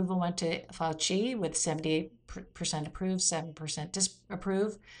highest approval went to Fauci with 78% approve, 7%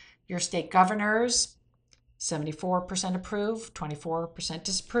 disapprove. Your state governors, 74% approve, 24%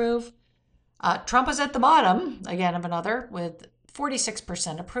 disapprove. Trump was at the bottom, again, of another, with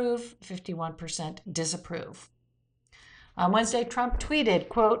 46% approve, 51% disapprove. On Wednesday, Trump tweeted,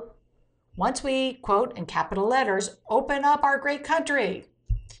 quote, "Once we," quote, in capital letters, "open up our great country,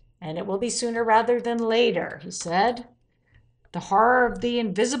 and it will be sooner rather than later," he said. "The horror of the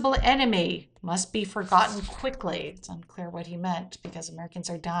invisible enemy must be forgotten quickly." It's unclear what he meant because Americans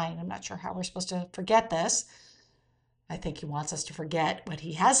are dying. I'm not sure how we're supposed to forget this. I think he wants us to forget what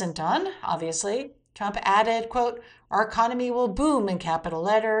he hasn't done, obviously. Trump added, quote, "Our economy will boom," in capital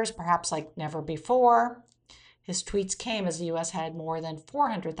letters, perhaps like never before. His tweets came as the U.S. had more than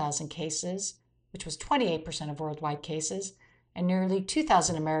 400,000 cases, which was 28% of worldwide cases, and nearly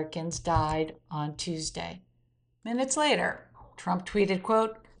 2,000 Americans died on Tuesday. Minutes later, Trump tweeted,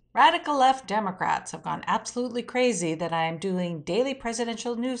 quote, "Radical left Democrats have gone absolutely crazy that I am doing daily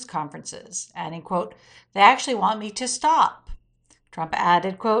presidential news conferences," adding, quote, "They actually want me to stop." Trump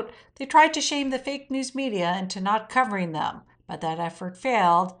added, quote, "They tried to shame the fake news media into not covering them, but that effort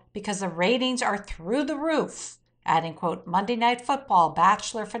failed because the ratings are through the roof," adding, quote, "Monday Night Football,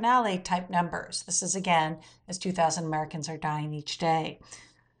 Bachelor finale type numbers." This is again as 2,000 Americans are dying each day.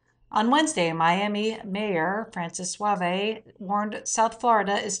 On Wednesday, Miami Mayor Francis Suave warned South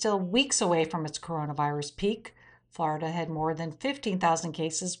Florida is still weeks away from its coronavirus peak. Florida had more than 15,000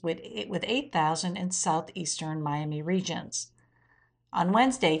 cases with 8,000 in southeastern Miami regions. On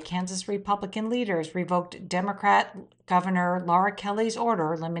Wednesday, Kansas Republican leaders revoked Democrat Governor Laura Kelly's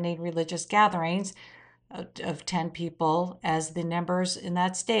order eliminating religious gatherings of 10 people as the numbers in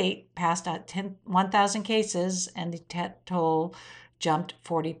that state passed out 1,000 cases and the death toll jumped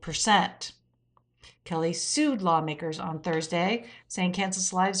 40%. Kelly sued lawmakers on Thursday, saying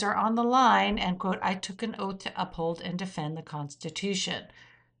Kansas lives are on the line and, quote, I took an oath to uphold and defend the Constitution.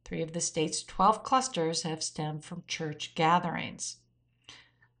 3 of the state's 12 clusters have stemmed from church gatherings.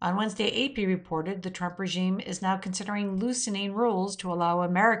 On Wednesday, AP reported the Trump regime is now considering loosening rules to allow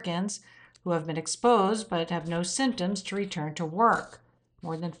Americans who have been exposed but have no symptoms to return to work.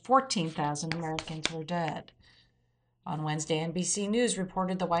 More than 14,000 Americans were dead. On Wednesday, NBC News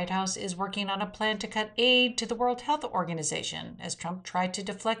reported the White House is working on a plan to cut aid to the World Health Organization as Trump tried to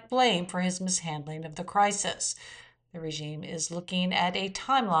deflect blame for his mishandling of the crisis. The regime is looking at a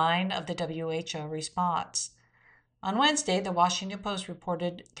timeline of the WHO response. On Wednesday, the Washington Post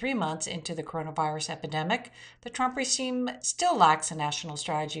reported 3 months into the coronavirus epidemic, the Trump regime still lacks a national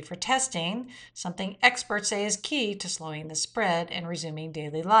strategy for testing, something experts say is key to slowing the spread and resuming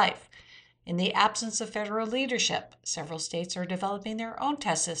daily life. In the absence of federal leadership, several states are developing their own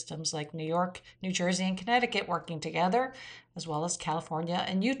test systems, like New York, New Jersey, and Connecticut working together, as well as California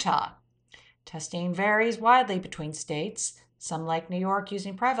and Utah. Testing varies widely between states. Some, like New York,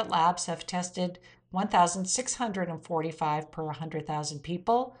 using private labs, have tested 1,645 per 100,000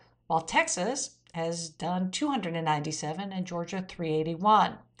 people, while Texas has done 297 and Georgia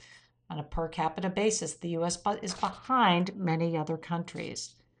 381. On a per capita basis, the U.S. is behind many other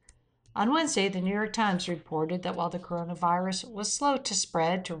countries. On Wednesday, the New York Times reported that while the coronavirus was slow to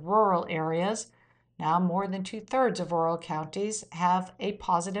spread to rural areas, now more than 2/3 of rural counties have a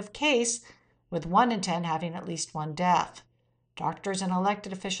positive case, with 1 in 10 having at least one death. Doctors and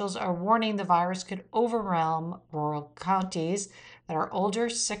elected officials are warning the virus could overwhelm rural counties that are older,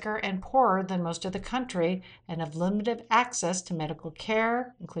 sicker, and poorer than most of the country and have limited access to medical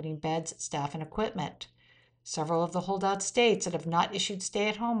care, including beds, staff, and equipment. Several of the holdout states that have not issued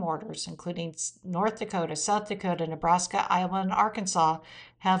stay-at-home orders, including North Dakota, South Dakota, Nebraska, Iowa, and Arkansas,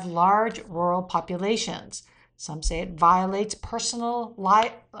 have large rural populations. Some say it violates personal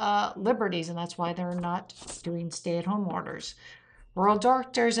liberties, and that's why they're not doing stay-at-home orders. Rural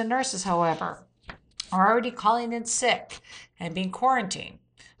doctors and nurses, however, are already calling in sick and being quarantined.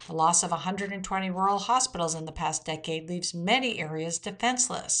 The loss of 120 rural hospitals in the past decade leaves many areas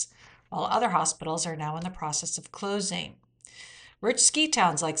defenseless, while other hospitals are now in the process of closing. Rich ski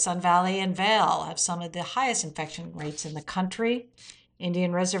towns like Sun Valley and Vail have some of the highest infection rates in the country.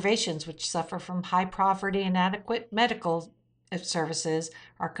 Indian reservations, which suffer from high poverty and inadequate medical services,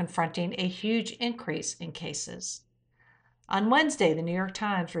 are confronting a huge increase in cases. On Wednesday, the New York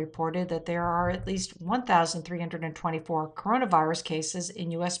Times reported that there are at least 1,324 coronavirus cases in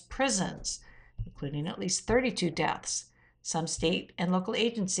U.S. prisons, including at least 32 deaths. Some state and local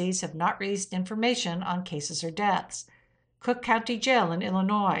agencies have not released information on cases or deaths. Cook County Jail in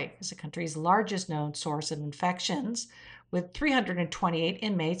Illinois is the country's largest known source of infections, with 328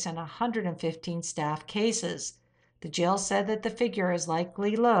 inmates and 115 staff cases. The jail said that the figure is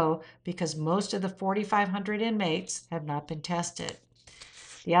likely low because most of the 4,500 inmates have not been tested.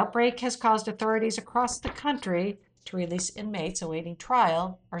 The outbreak has caused authorities across the country to release inmates awaiting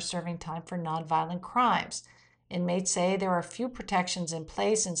trial or serving time for nonviolent crimes. Inmates say there are few protections in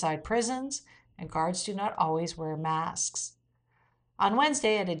place inside prisons, and guards do not always wear masks. On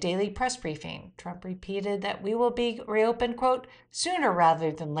Wednesday, at a daily press briefing, Trump repeated that we will be reopened, quote, sooner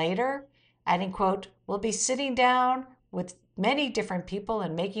rather than later, adding, quote, we'll be sitting down with many different people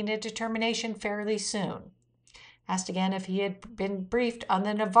and making a determination fairly soon. Asked again if he had been briefed on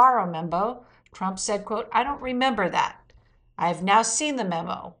the Navarro memo, Trump said, quote, I don't remember that. I have now seen the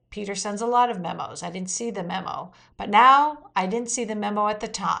memo. Peter sends a lot of memos. I didn't see the memo. But now I didn't see the memo at the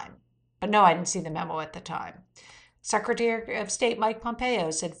time. Secretary of State Mike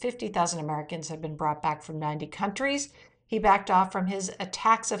Pompeo said 50,000 Americans have been brought back from 90 countries. He backed off from his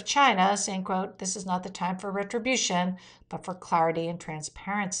attacks of China, saying, quote, this is not the time for retribution, but for clarity and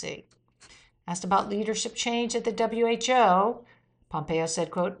transparency. Asked about leadership change at the WHO, Pompeo said,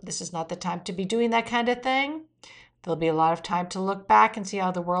 quote, this is not the time to be doing that kind of thing. There'll be a lot of time to look back and see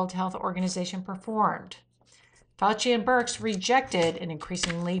how the World Health Organization performed. Fauci and Birx rejected an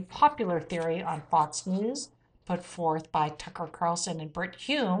increasingly popular theory on Fox News, put forth by Tucker Carlson and Brit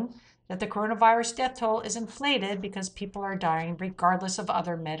Hume, that the coronavirus death toll is inflated because people are dying regardless of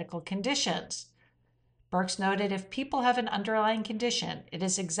other medical conditions. Birx noted if people have an underlying condition, it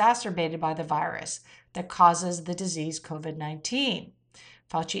is exacerbated by the virus that causes the disease COVID-19.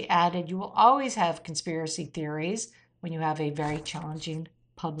 Fauci added, you will always have conspiracy theories, when you have a very challenging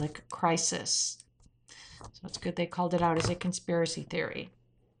public crisis. So it's good they called it out as a conspiracy theory.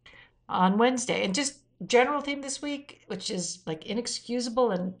 On Wednesday, and just general theme this week, which is like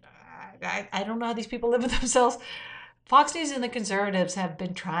inexcusable, and I don't know how these people live with themselves. Fox News and the conservatives have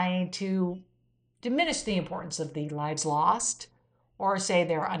been trying to diminish the importance of the lives lost, or say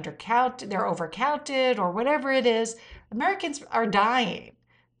they're overcounted, or whatever it is. Americans are dying.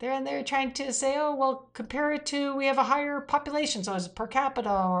 They're trying to say, oh, well, compare it to, we have a higher population, so it's per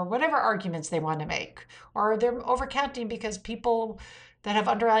capita, or whatever arguments they want to make. Or they're overcounting because people that have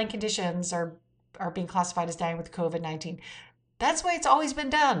underlying conditions are being classified as dying with COVID-19. That's the way it's always been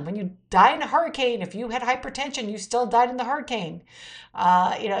done. When you die in a hurricane, if you had hypertension, you still died in the hurricane.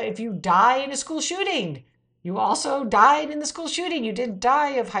 If you die in a school shooting, you also died in the school shooting. You didn't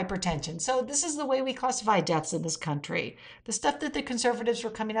die of hypertension. So this is the way we classify deaths in this country. The stuff that the conservatives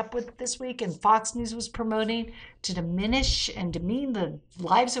were coming up with this week and Fox News was promoting to diminish and demean the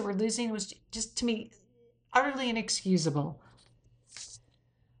lives that we're losing was just, to me, utterly inexcusable.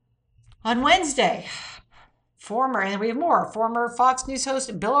 On Wednesday, and we have more, former Fox News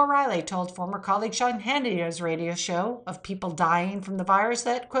host Bill O'Reilly told former colleague Sean Hannity's radio show of people dying from the virus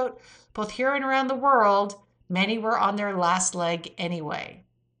that, quote, both here and around the world, many were on their last leg anyway.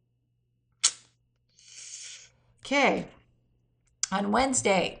 Okay. On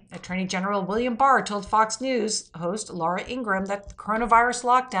Wednesday, Attorney General William Barr told Fox News host Laura Ingraham that the coronavirus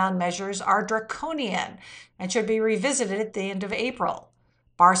lockdown measures are draconian and should be revisited at the end of April.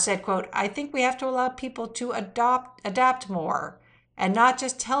 Barr said, quote, I think we have to allow people to adapt more and not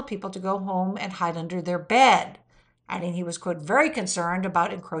just tell people to go home and hide under their bed. Adding he was, quote, very concerned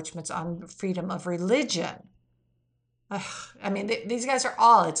about encroachments on freedom of religion. These guys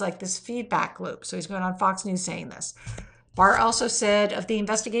are it's like this feedback loop. So he's going on Fox News saying this. Barr also said of the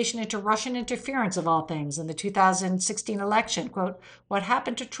investigation into Russian interference, of all things, in the 2016 election, quote, what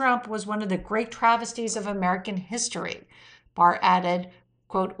happened to Trump was one of the great travesties of American history. Barr added,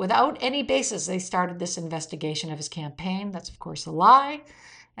 quote, without any basis, they started this investigation of his campaign. That's, of course, a lie.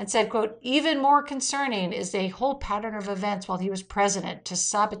 And said, quote, even more concerning is a whole pattern of events while he was president to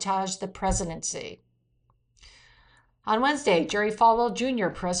sabotage the presidency. On Wednesday, Jerry Falwell Jr.,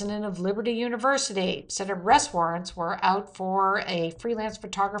 president of Liberty University, said arrest warrants were out for a freelance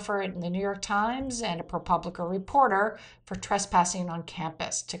photographer in the New York Times and a ProPublica reporter for trespassing on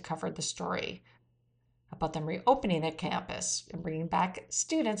campus, to cover the story about them reopening the campus and bringing back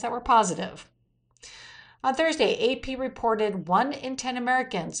students that were positive. On Thursday, AP reported 1 in 10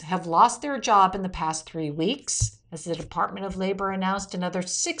 Americans have lost their job in the past 3 weeks, as the Department of Labor announced another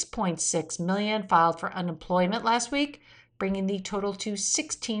 6.6 million filed for unemployment last week, bringing the total to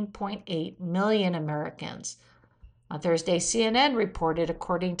 16.8 million Americans. On Thursday, CNN reported,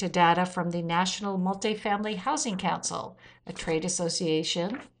 according to data from the National Multifamily Housing Council, a trade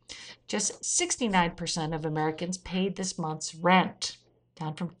association, just 69% of Americans paid this month's rent,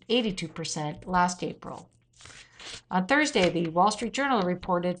 down from 82% last April. On Thursday, the Wall Street Journal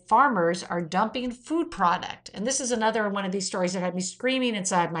reported farmers are dumping food product. And this is another one of these stories that had me screaming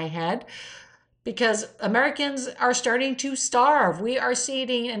inside my head, because Americans are starting to starve. We are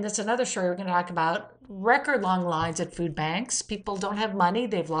seeing, and that's another story we're going to talk about, record long lines at food banks. People don't have money.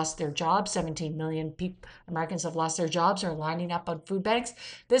 They've lost their jobs. 17 million Americans have lost their jobs, are lining up on food banks.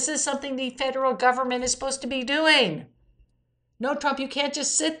 This is something the federal government is supposed to be doing. No, Trump, you can't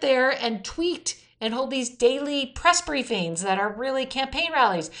just sit there and tweet and hold these daily press briefings that are really campaign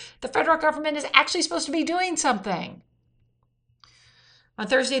rallies. The federal government is actually supposed to be doing something. On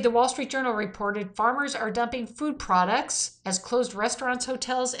Thursday, the Wall Street Journal reported farmers are dumping food products as closed restaurants,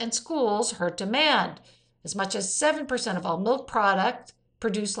 hotels, and schools hurt demand. As much as 7% of all milk product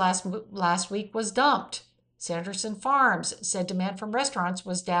produced last week was dumped. Sanderson Farms said demand from restaurants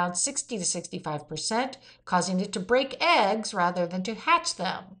was down 60 to 65%, causing it to break eggs rather than to hatch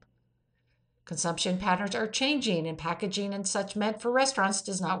them. Consumption patterns are changing, and packaging and such meant for restaurants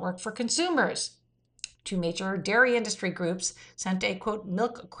does not work for consumers. 2 major dairy industry groups sent a, quote,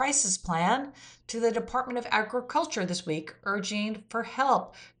 milk crisis plan to the Department of Agriculture this week, urging for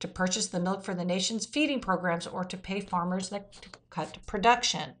help to purchase the milk for the nation's feeding programs or to pay farmers that cut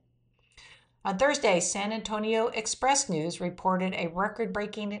production. On Thursday, San Antonio Express News reported a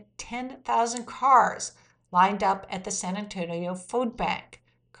record-breaking 10,000 cars lined up at the San Antonio Food Bank.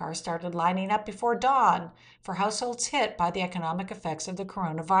 Cars started lining up before dawn for households hit by the economic effects of the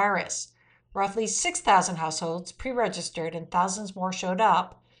coronavirus. Roughly 6,000 households pre-registered and thousands more showed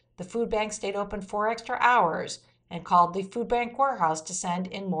up. The food bank stayed open 4 extra hours and called the food bank warehouse to send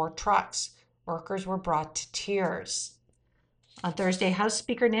in more trucks. Workers were brought to tears. On Thursday, House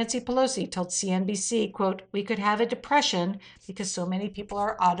Speaker Nancy Pelosi told CNBC, quote, "We could have a depression because so many people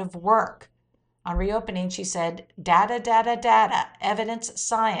are out of work." On reopening, she said, "Data, data, data, evidence,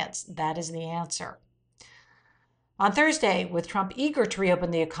 science, that is the answer." On Thursday, with Trump eager to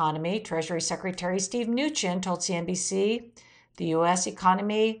reopen the economy, Treasury Secretary Steve Mnuchin told CNBC the U.S.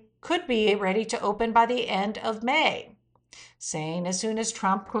 economy could be ready to open by the end of May, saying as soon as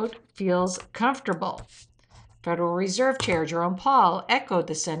Trump, quote, "feels comfortable." Federal Reserve Chair Jerome Powell echoed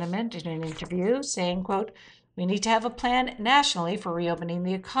the sentiment in an interview, saying, quote, "We need to have a plan nationally for reopening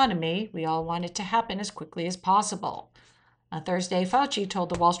the economy. We all want it to happen as quickly as possible." On Thursday, Fauci told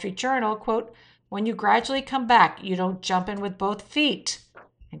the Wall Street Journal, quote, "When you gradually come back, you don't jump in with both feet.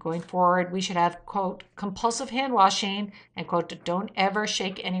 And going forward, we should have, quote, compulsive hand washing and, quote, don't ever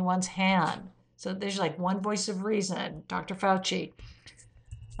shake anyone's hand." So there's like one voice of reason, Dr. Fauci.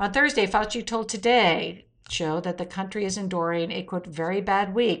 On Thursday, Fauci told Today Show that the country is enduring a, quote, very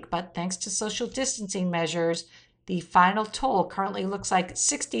bad week, but thanks to social distancing measures, the final toll currently looks like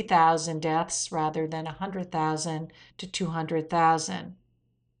 60,000 deaths rather than 100,000 to 200,000.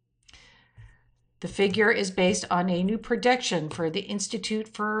 The figure is based on a new projection for the Institute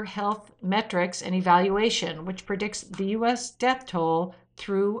for Health Metrics and Evaluation, which predicts the U.S. death toll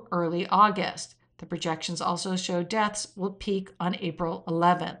through early August. The projections also show deaths will peak on April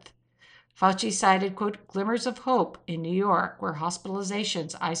 11th. Fauci cited, quote, glimmers of hope in New York, where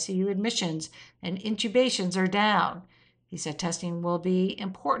hospitalizations, ICU admissions, and intubations are down. He said testing will be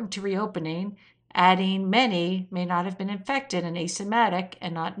important to reopening, adding many may not have been infected and asymptomatic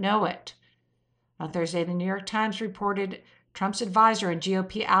and not know it. On Thursday, the New York Times reported Trump's advisor and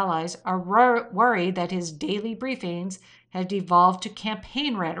GOP allies are worried that his daily briefings have devolved to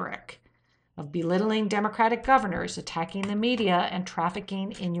campaign rhetoric of belittling Democratic governors, attacking the media, and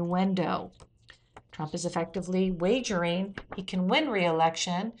trafficking innuendo. Trump is effectively wagering he can win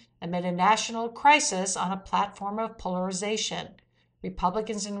re-election amid a national crisis on a platform of polarization.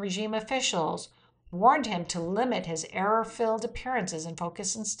 Republicans and regime officials warned him to limit his error-filled appearances and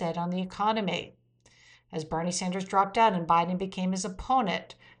focus instead on the economy. As Bernie Sanders dropped out and Biden became his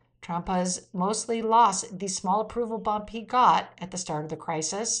opponent, Trump has mostly lost the small approval bump he got at the start of the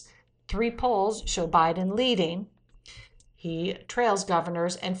crisis. 3 polls show Biden leading. He trails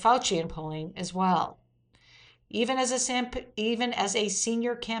governors and Fauci in polling as well. Even as a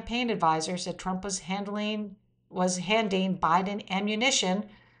senior campaign advisor said Trump was handing Biden ammunition,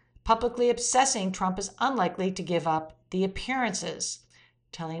 publicly obsessing Trump is unlikely to give up the appearances,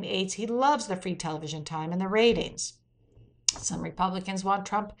 telling aides he loves the free television time and the ratings. Some Republicans want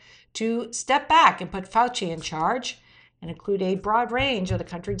Trump to step back and put Fauci in charge and include a broad range of the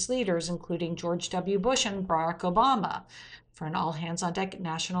country's leaders, including George W. Bush and Barack Obama, for an all-hands-on-deck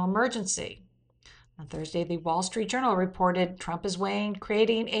national emergency. On Thursday, the Wall Street Journal reported Trump is weighing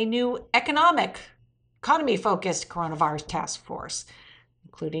creating a new economy-focused coronavirus task force,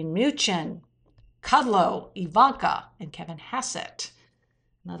 including Mnuchin, Kudlow, Ivanka, and Kevin Hassett.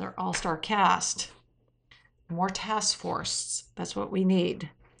 Another all-star cast. More task force. That's what we need.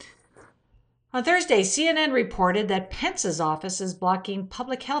 On Thursday, CNN reported that Pence's office is blocking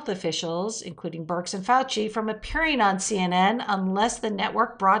public health officials, including Birx and Fauci, from appearing on CNN unless the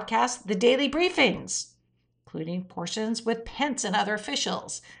network broadcasts the daily briefings, including portions with Pence and other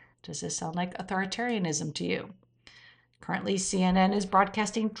officials. Does this sound like authoritarianism to you? Currently, CNN is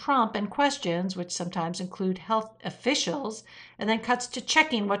broadcasting Trump and questions, which sometimes include health officials, and then cuts to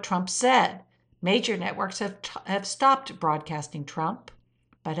checking what Trump said. Major networks have stopped broadcasting Trump,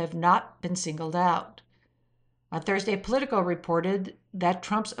 but have not been singled out. On Thursday, Politico reported that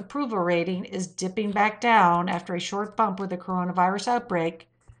Trump's approval rating is dipping back down after a short bump with the coronavirus outbreak.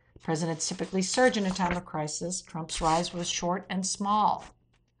 Presidents typically surge in a time of crisis. Trump's rise was short and small.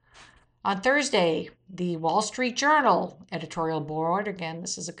 On Thursday, the Wall Street Journal editorial board, again,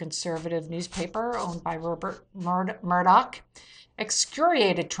 this is a conservative newspaper owned by Rupert Murdoch,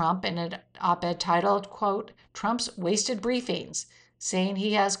 excoriated Trump in an op-ed titled, quote, Trump's wasted briefings, saying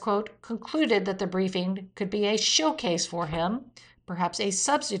he has, quote, concluded that the briefing could be a showcase for him, perhaps a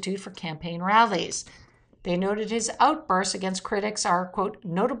substitute for campaign rallies. They noted his outbursts against critics are, quote,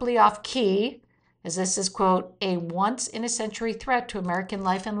 notably off-key, as this is, quote, a once-in-a-century threat to American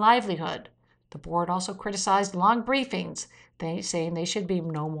life and livelihood. The board also criticized long briefings, saying they should be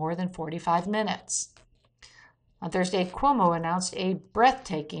no more than 45 minutes. On Thursday, Cuomo announced a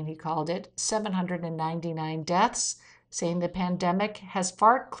breathtaking, he called it, 799 deaths, saying the pandemic has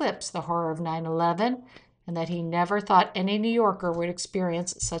far eclipsed the horror of 9/11 and that he never thought any New Yorker would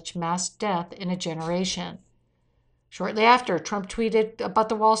experience such mass death in a generation. Shortly after, Trump tweeted about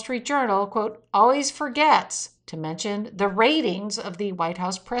the Wall Street Journal, quote, always forgets to mention the ratings of the White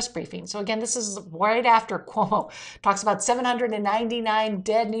House press briefing. So again, this is right after Cuomo talks about 799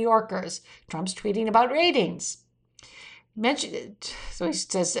 dead New Yorkers. Trump's tweeting about ratings. So he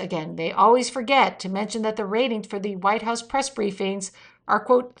says again, they always forget to mention that the ratings for the White House press briefings are,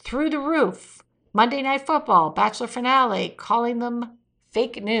 quote, through the roof. Monday Night Football, Bachelor finale, calling them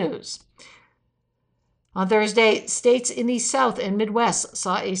fake news. On Thursday, states in the South and Midwest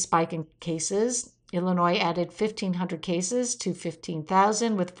saw a spike in cases. Illinois added 1,500 cases to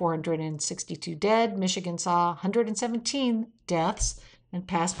 15,000 with 462 dead. Michigan saw 117 deaths and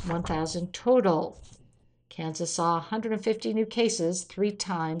passed 1,000 total. Kansas saw 150 new cases, 3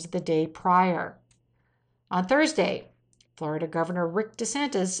 times the day prior. On Thursday, Florida Governor Rick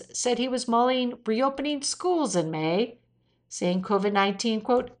DeSantis said he was mulling reopening schools in May, saying COVID-19,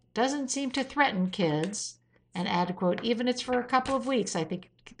 quote, doesn't seem to threaten kids, and added, quote, even if it's for a couple of weeks, I think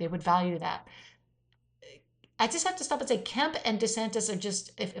they would value that. I just have to stop and say Kemp and DeSantis are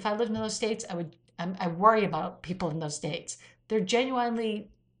just, if I lived in those states, I worry about people in those states. They're genuinely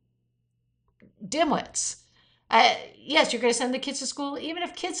dimwits. Yes, you're going to send the kids to school, even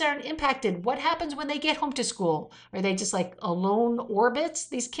if kids aren't impacted. What happens when they get home to school? Are they just like alone orbits,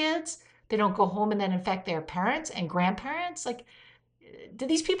 these kids? They don't go home and then infect their parents and grandparents? Like, do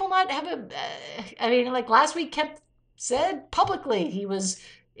these people not have like last week Kemp said publicly he was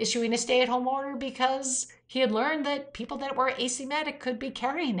issuing a stay-at-home order because he had learned that people that were asymptomatic could be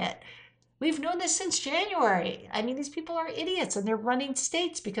carrying it. We've known this since January. I mean, these people are idiots and they're running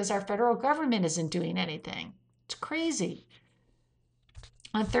states because our federal government isn't doing anything. It's crazy.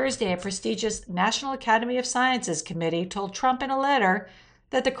 On Thursday, a prestigious National Academy of Sciences committee told Trump in a letter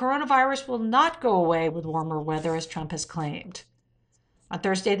that the coronavirus will not go away with warmer weather, as Trump has claimed. On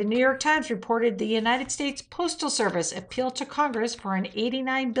Thursday, the New York Times reported the United States Postal Service appealed to Congress for an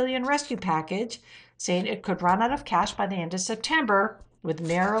 $89 billion rescue package, saying it could run out of cash by the end of September, with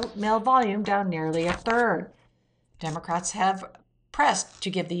mail volume down nearly a third. Democrats have pressed to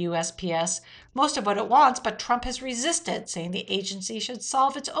give the USPS most of what it wants, but Trump has resisted, saying the agency should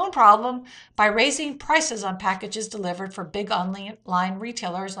solve its own problem by raising prices on packages delivered for big online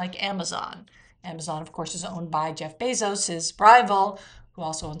retailers like Amazon. Amazon, of course, is owned by Jeff Bezos, his rival, who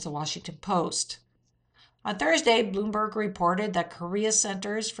also owns the Washington Post. On Thursday, Bloomberg reported that Korea's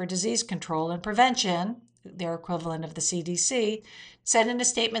Centers for Disease Control and Prevention, their equivalent of the CDC, said in a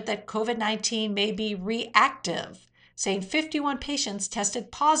statement that COVID-19 may be reactive, saying 51 patients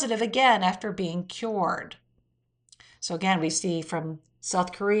tested positive again after being cured. So again, we see from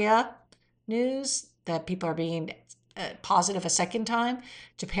South Korea news that people are being positive a second time.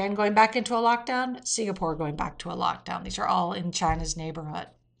 Japan going back into a lockdown. Singapore going back to a lockdown. These are all in China's neighborhood.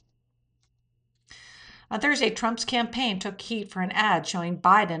 On Thursday, Trump's campaign took heat for an ad showing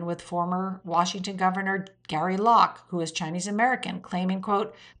Biden with former Washington Governor Gary Locke, who is Chinese American, claiming,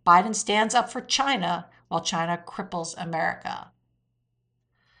 quote, Biden stands up for China while China cripples America.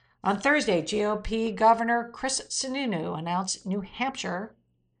 On Thursday, GOP Governor Chris Sununu announced New Hampshire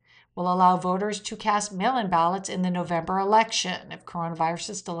will allow voters to cast mail-in ballots in the November election if coronavirus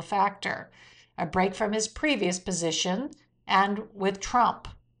is still a factor, a break from his previous position and with Trump.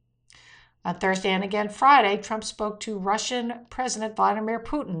 On Thursday and again Friday, Trump spoke to Russian President Vladimir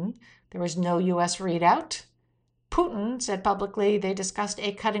Putin. There was no U.S. readout. Putin said publicly they discussed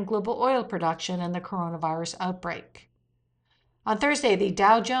a cut in global oil production and the coronavirus outbreak. On Thursday, the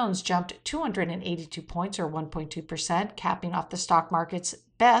Dow Jones jumped 282 points, or 1.2%, capping off the stock market's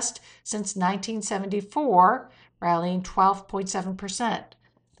best since 1974, rallying 12.7%.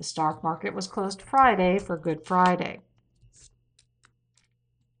 The stock market was closed Friday for Good Friday.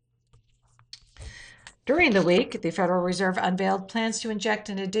 During the week, the Federal Reserve unveiled plans to inject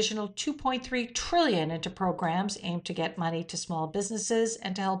an additional $2.3 trillion into programs aimed to get money to small businesses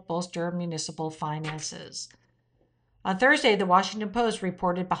and to help bolster municipal finances. On Thursday, the Washington Post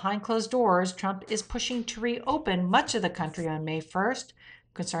reported behind closed doors, Trump is pushing to reopen much of the country on May 1st,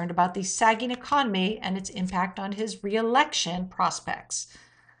 concerned about the sagging economy and its impact on his re-election prospects.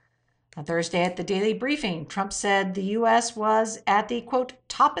 On Thursday at the daily briefing, Trump said the U.S. was at the, quote,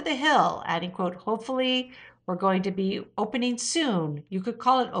 top of the hill, adding, quote, hopefully we're going to be opening soon. You could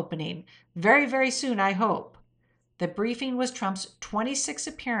call it opening. Very, very soon, I hope. The briefing was Trump's 26th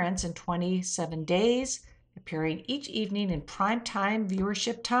appearance in 27 days, appearing each evening in prime time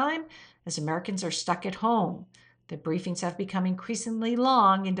viewership time as Americans are stuck at home. The briefings have become increasingly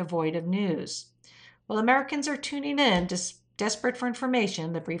long and devoid of news. While Americans are tuning in, desperate for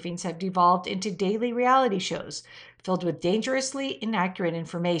information, the briefings have devolved into daily reality shows filled with dangerously inaccurate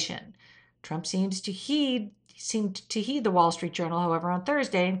information. Trump seems to heed seemed to heed the Wall Street Journal, however, on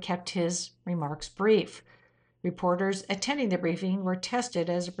Thursday and kept his remarks brief. Reporters attending the briefing were tested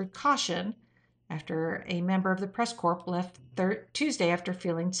as a precaution after a member of the press corps left Tuesday after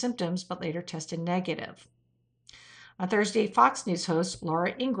feeling symptoms but later tested negative. On Thursday, Fox News host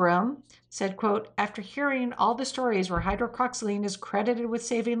Laura Ingraham said, quote, "After hearing all the stories where hydroxychloroquine is credited with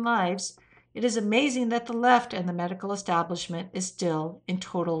saving lives, it is amazing that the left and the medical establishment is still in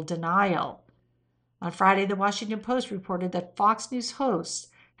total denial." On Friday, the Washington Post reported that Fox News hosts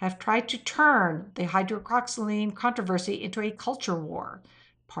have tried to turn the hydroxychloroquine controversy into a culture war,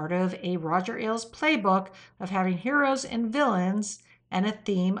 part of a Roger Ailes playbook of having heroes and villains and a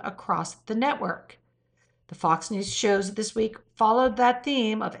theme across the network. The Fox News shows this week followed that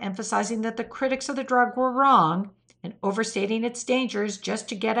theme of emphasizing that the critics of the drug were wrong and overstating its dangers just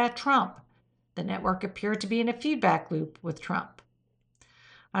to get at Trump. The network appeared to be in a feedback loop with Trump.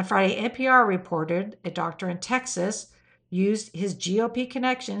 On Friday, NPR reported a doctor in Texas used his GOP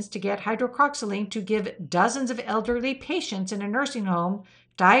connections to get hydroxychloroquine to give dozens of elderly patients in a nursing home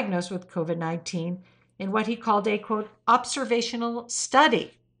diagnosed with COVID-19 in what he called a, quote, observational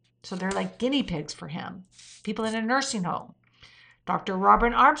study. So they're like guinea pigs for him, people in a nursing home. Dr.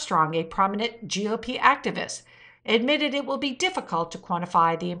 Robert Armstrong, a prominent GOP activist, admitted it will be difficult to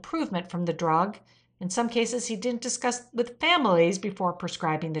quantify the improvement from the drug. In some cases, he didn't discuss with families before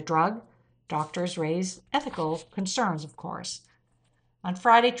prescribing the drug. Doctors raised ethical concerns, of course. On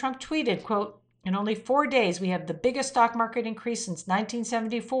Friday, Trump tweeted, quote, "In only 4 days, we have the biggest stock market increase since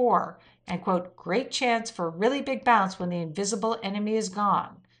 1974, and, quote, great chance for a really big bounce when the invisible enemy is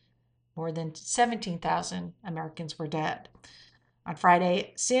gone." More than 17,000 Americans were dead. On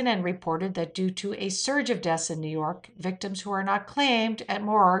Friday, CNN reported that due to a surge of deaths in New York, victims who are not claimed at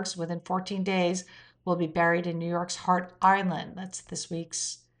morgues within 14 days will be buried in New York's Hart Island. That's this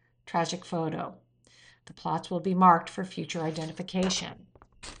week's tragic photo. The plots will be marked for future identification.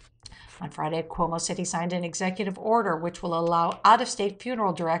 On Friday, Cuomo said he signed an executive order which will allow out-of-state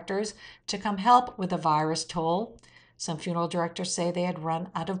funeral directors to come help with the virus toll. Some funeral directors say they had run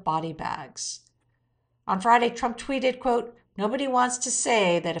out of body bags. On Friday, Trump tweeted, quote, "Nobody wants to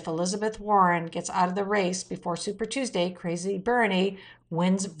say that if Elizabeth Warren gets out of the race before Super Tuesday, Crazy Bernie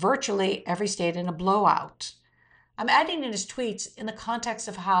wins virtually every state in a blowout." I'm adding in his tweets in the context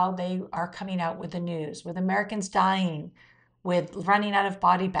of how they are coming out with the news, with Americans dying, with running out of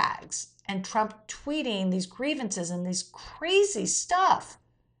body bags, and Trump tweeting these grievances and these crazy stuff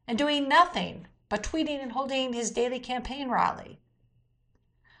and doing nothing but tweeting and holding his daily campaign rally.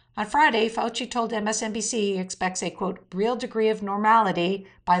 On Friday, Fauci told MSNBC he expects a, quote, real degree of normality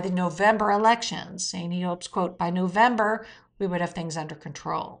by the November elections, saying he hopes, quote, by November we would have things under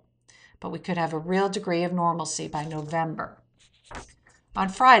control, but we could have a real degree of normalcy by November. On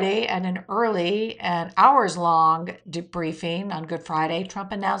Friday, at an early and hours-long debriefing on Good Friday,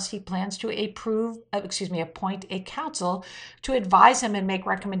 Trump announced he plans to appoint a council to advise him and make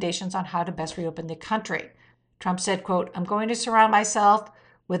recommendations on how to best reopen the country. Trump said, quote, "I'm going to surround myself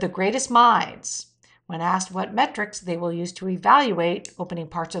with the greatest minds." When asked what metrics they will use to evaluate opening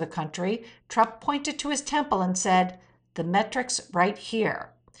parts of the country, Trump pointed to his temple and said, "The metrics right here."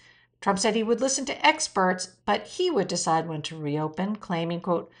 Trump said he would listen to experts, but he would decide when to reopen, claiming,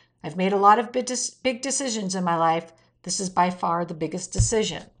 quote, "I've made a lot of big decisions in my life. This is by far the biggest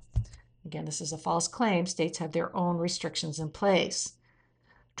decision." Again, this is a false claim. States have their own restrictions in place.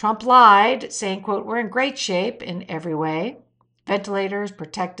 Trump lied, saying, quote, "We're in great shape in every way. Ventilators,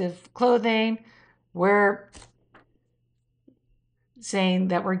 protective clothing. We're saying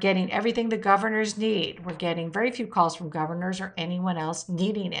that we're getting everything the governors need. We're getting very few calls from governors or anyone else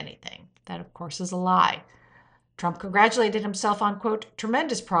needing anything." That, of course, is a lie. Trump congratulated himself on, quote,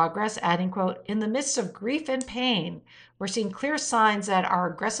 "tremendous progress," adding, quote, "In the midst of grief and pain, we're seeing clear signs that our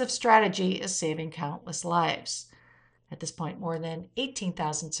aggressive strategy is saving countless lives." At this point, more than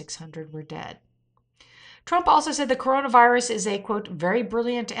 18,600 were dead. Trump also said the coronavirus is a, quote, "very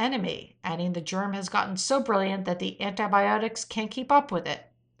brilliant enemy," adding the germ has gotten so brilliant that the antibiotics can't keep up with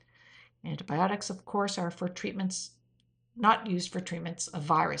it. Antibiotics, of course, are for treatments, not used for treatments of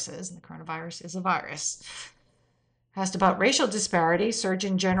viruses, and the coronavirus is a virus. Asked about racial disparity,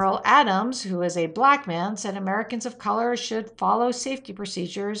 Surgeon General Adams, who is a black man, said Americans of color should follow safety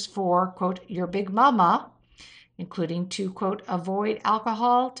procedures for, quote, "your big mama," including to, quote, "avoid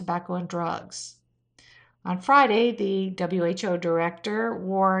alcohol, tobacco, and drugs." On Friday, the WHO director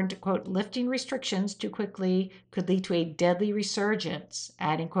warned, quote, "lifting restrictions too quickly could lead to a deadly resurgence,"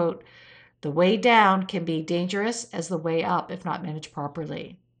 adding, quote, "the way down can be dangerous as the way up if not managed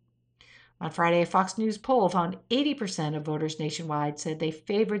properly." On Friday, a Fox News poll found 80% of voters nationwide said they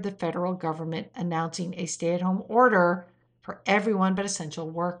favored the federal government announcing a stay-at-home order for everyone but essential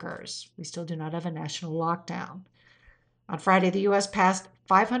workers. We still do not have a national lockdown. On Friday, the U.S. passed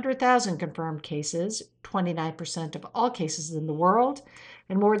 500,000 confirmed cases, 29% of all cases in the world,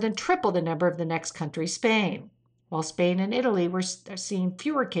 and more than triple the number of the next country, Spain. While Spain and Italy were seeing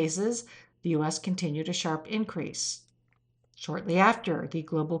fewer cases, the U.S. continued a sharp increase. Shortly after, the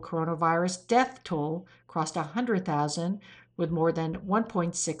global coronavirus death toll crossed 100,000 with more than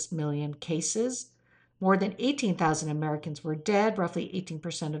 1.6 million cases. More than 18,000 Americans were dead, roughly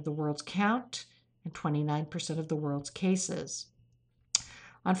 18% of the world's count, and 29% of the world's cases.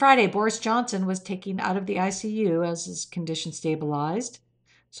 On Friday, Boris Johnson was taken out of the ICU as his condition stabilized.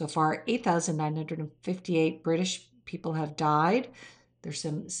 So far, 8,958 British people have died. They're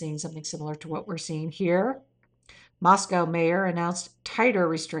seeing something similar to what we're seeing here. Moscow mayor announced tighter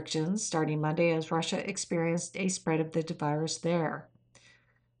restrictions starting Monday as Russia experienced a spread of the virus there.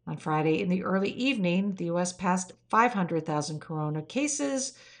 On Friday in the early evening, the U.S. passed 500,000 corona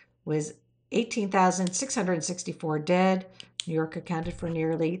cases with 18,664 dead. New York accounted for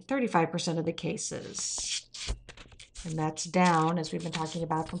nearly 35% of the cases. And that's down, as we've been talking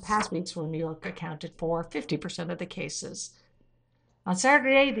about from past weeks, where New York accounted for 50% of the cases. On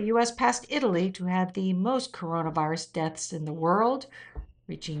Saturday, the U.S. passed Italy to have the most coronavirus deaths in the world,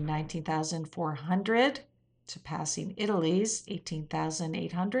 reaching 19,400, surpassing Italy's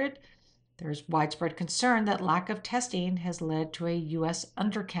 18,800. There's widespread concern that lack of testing has led to a U.S.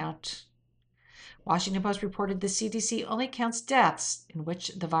 undercount. Washington Post reported the CDC only counts deaths in which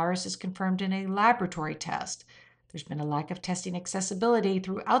the virus is confirmed in a laboratory test. There's been a lack of testing accessibility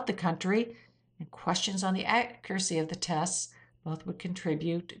throughout the country, and questions on the accuracy of the tests both would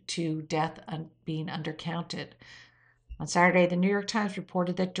contribute to death being undercounted. On Saturday, the New York Times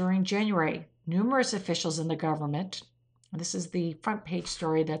reported that during January, numerous officials in the government, and this is the front page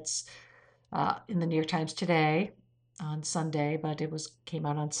story that's in the New York Times today on Sunday, but it came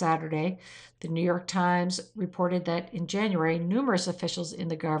out on Saturday. The New York Times reported that in January, numerous officials in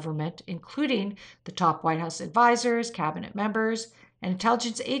the government, including the top White House advisors, cabinet members, and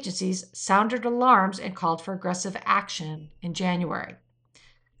intelligence agencies, sounded alarms and called for aggressive action in January.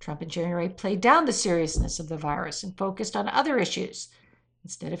 Trump in January played down the seriousness of the virus and focused on other issues.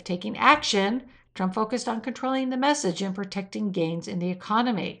 Instead of taking action, Trump focused on controlling the message and protecting gains in the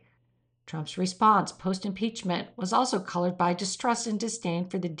economy. Trump's response post-impeachment was also colored by distrust and disdain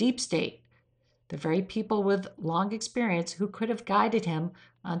for the deep state, the very people with long experience who could have guided him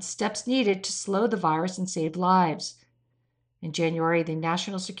on steps needed to slow the virus and save lives. In January, the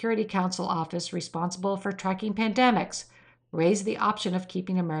National Security Council office responsible for tracking pandemics raised the option of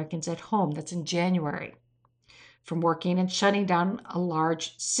keeping Americans at home. That's in January. From working and shutting down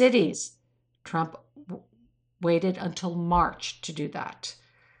large cities, Trump waited until March to do that.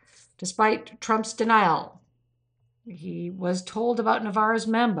 Despite Trump's denial, he was told about Navarro's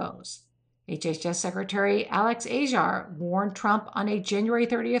memos. HHS Secretary Alex Azar warned Trump on a January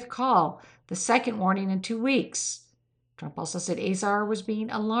 30th call, the second warning in 2 weeks. Trump also said Azar was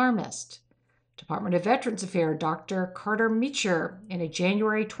being alarmist. Department of Veterans Affairs Dr. Carter Meacher, in a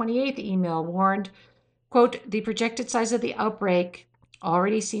January 28th email, warned, quote, the projected size of the outbreak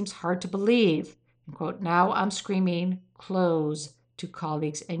already seems hard to believe. And, quote, now I'm screaming, close to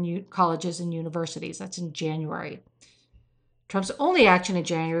colleagues and colleges and universities. That's in January. Trump's only action in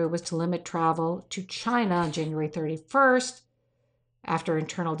January was to limit travel to China on January 31st, after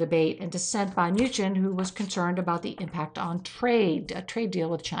internal debate and dissent by Mnuchin, who was concerned about the impact on trade, a trade deal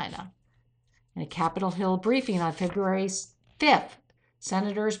with China. In a Capitol Hill briefing on February 5th,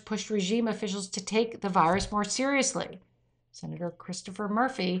 senators pushed regime officials to take the virus more seriously. Senator Christopher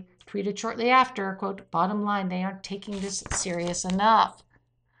Murphy tweeted shortly after, quote, bottom line, they aren't taking this serious enough.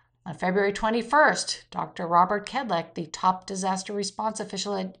 On February 21st, Dr. Robert Kedlick, the top disaster response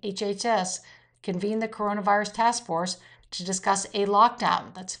official at HHS, convened the coronavirus task force to discuss a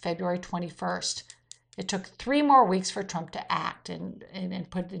lockdown. That's February 21st. It took 3 more weeks for Trump to act and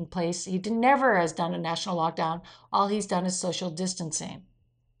put it in place. He never has done a national lockdown. All he's done is social distancing.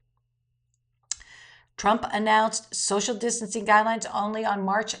 Trump announced social distancing guidelines only on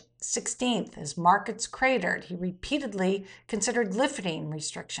March 16th. As markets cratered, he repeatedly considered lifting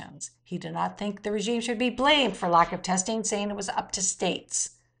restrictions. He did not think the regime should be blamed for lack of testing, saying it was up to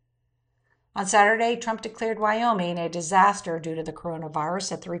states. On Saturday, Trump declared Wyoming a disaster due to the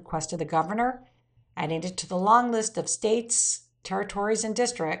coronavirus at the request of the governor, adding it to the long list of states, territories, and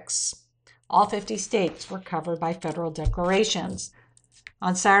districts. All 50 states were covered by federal declarations.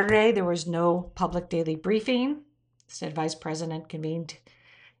 On Saturday, there was no public daily briefing. Instead, Vice President convened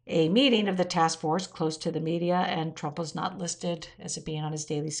a meeting of the task force close to the media, and Trump was not listed as it being on his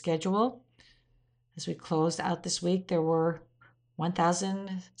daily schedule. As we closed out this week, there were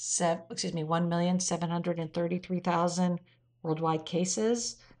 1,733,000 worldwide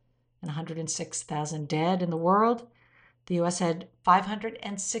cases and 106,000 dead in the world. The U.S. had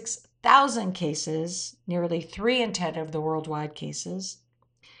 506,000 cases, nearly 3 in 10 of the worldwide cases,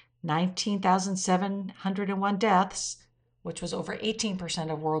 19,701 deaths, which was over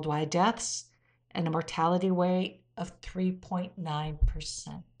 18% of worldwide deaths, and a mortality rate of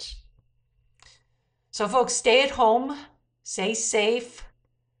 3.9%. So, folks, stay at home, stay safe,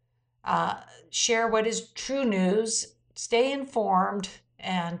 share what is true news, stay informed,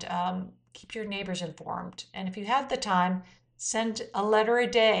 and keep your neighbors informed. And if you have the time, send a letter a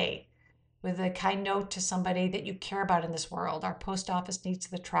day with a kind note to somebody that you care about in this world. Our post office needs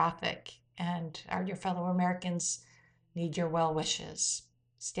the traffic, and your fellow Americans need your well wishes.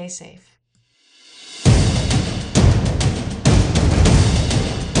 Stay safe.